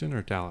 in Houston,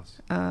 or Dallas?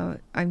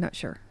 I'm not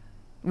sure.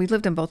 We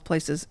lived in both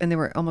places, and they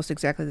were almost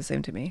exactly the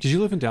same to me. Did you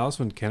live in Dallas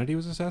when Kennedy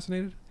was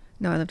assassinated?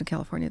 No, I lived in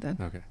California then.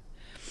 Okay,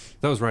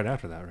 that was right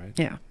after that, right?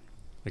 Yeah.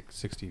 Like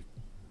 60.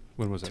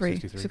 When was that?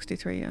 63. 63.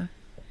 63, yeah.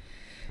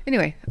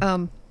 Anyway,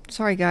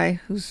 sorry, guy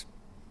who's.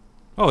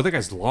 Oh, that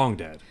guy's long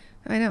dead.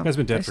 I know. Guy's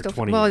been dead I for still-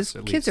 20 Well, years, his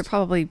at kids are least.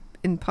 probably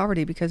in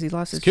poverty because he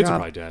lost His his kids are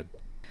job. probably dead.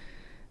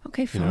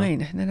 Okay, you know?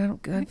 fine. And then I don't.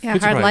 Yeah, Kids are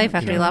hard probably, life you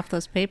after he know. left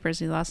those papers.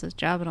 He lost his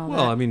job and all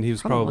Well, that. I mean, he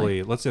was Probably.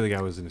 probably. Let's say the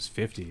guy was in his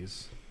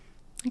 50s.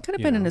 He could have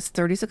you been in know, his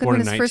 30s. It could born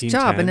have been in his first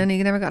job, 1910. and then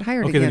he never got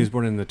hired Okay, then he again. was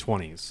born in the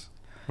 20s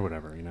or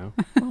whatever. You know.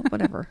 Well,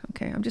 whatever.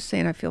 Okay, I'm just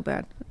saying I feel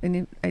bad.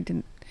 And I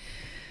didn't.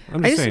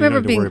 I'm I just saying, you don't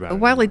remember need to worry being about it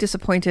wildly anymore.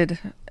 disappointed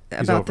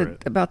about over the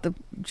it. about the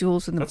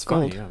jewels and the That's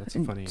gold funny. Yeah, that's a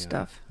and funny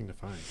stuff. thing to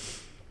find.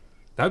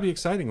 That would be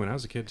exciting when I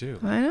was a kid too.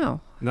 I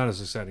know. Not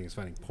as exciting as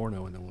finding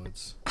porno in the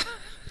woods.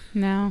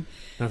 no.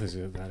 Nothing's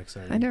that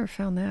exciting. I never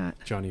found that.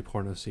 Johnny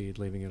Porno Seed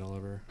leaving it all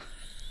over.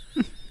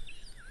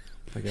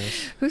 I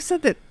guess. Who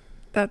said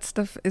that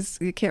stuff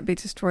it can't be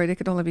destroyed? It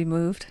could only be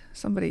moved.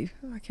 Somebody,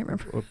 I can't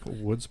remember.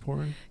 Woods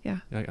porn? Yeah.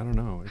 I don't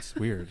know. It's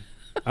weird.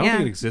 I don't Yeah.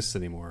 think it exists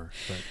anymore.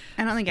 But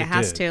I don't think it It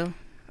has did. to.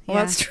 Well,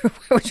 that's true.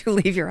 Why would you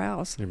leave your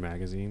house? your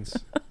magazines.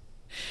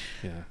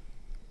 Yeah.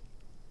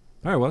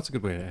 All right. Well, that's a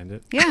good way to end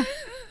it. Yeah.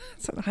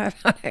 So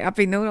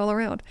happy note all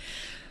around.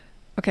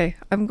 Okay,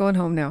 I'm going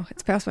home now.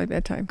 It's past my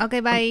bedtime. Okay,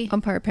 bye.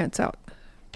 Umpire pants out.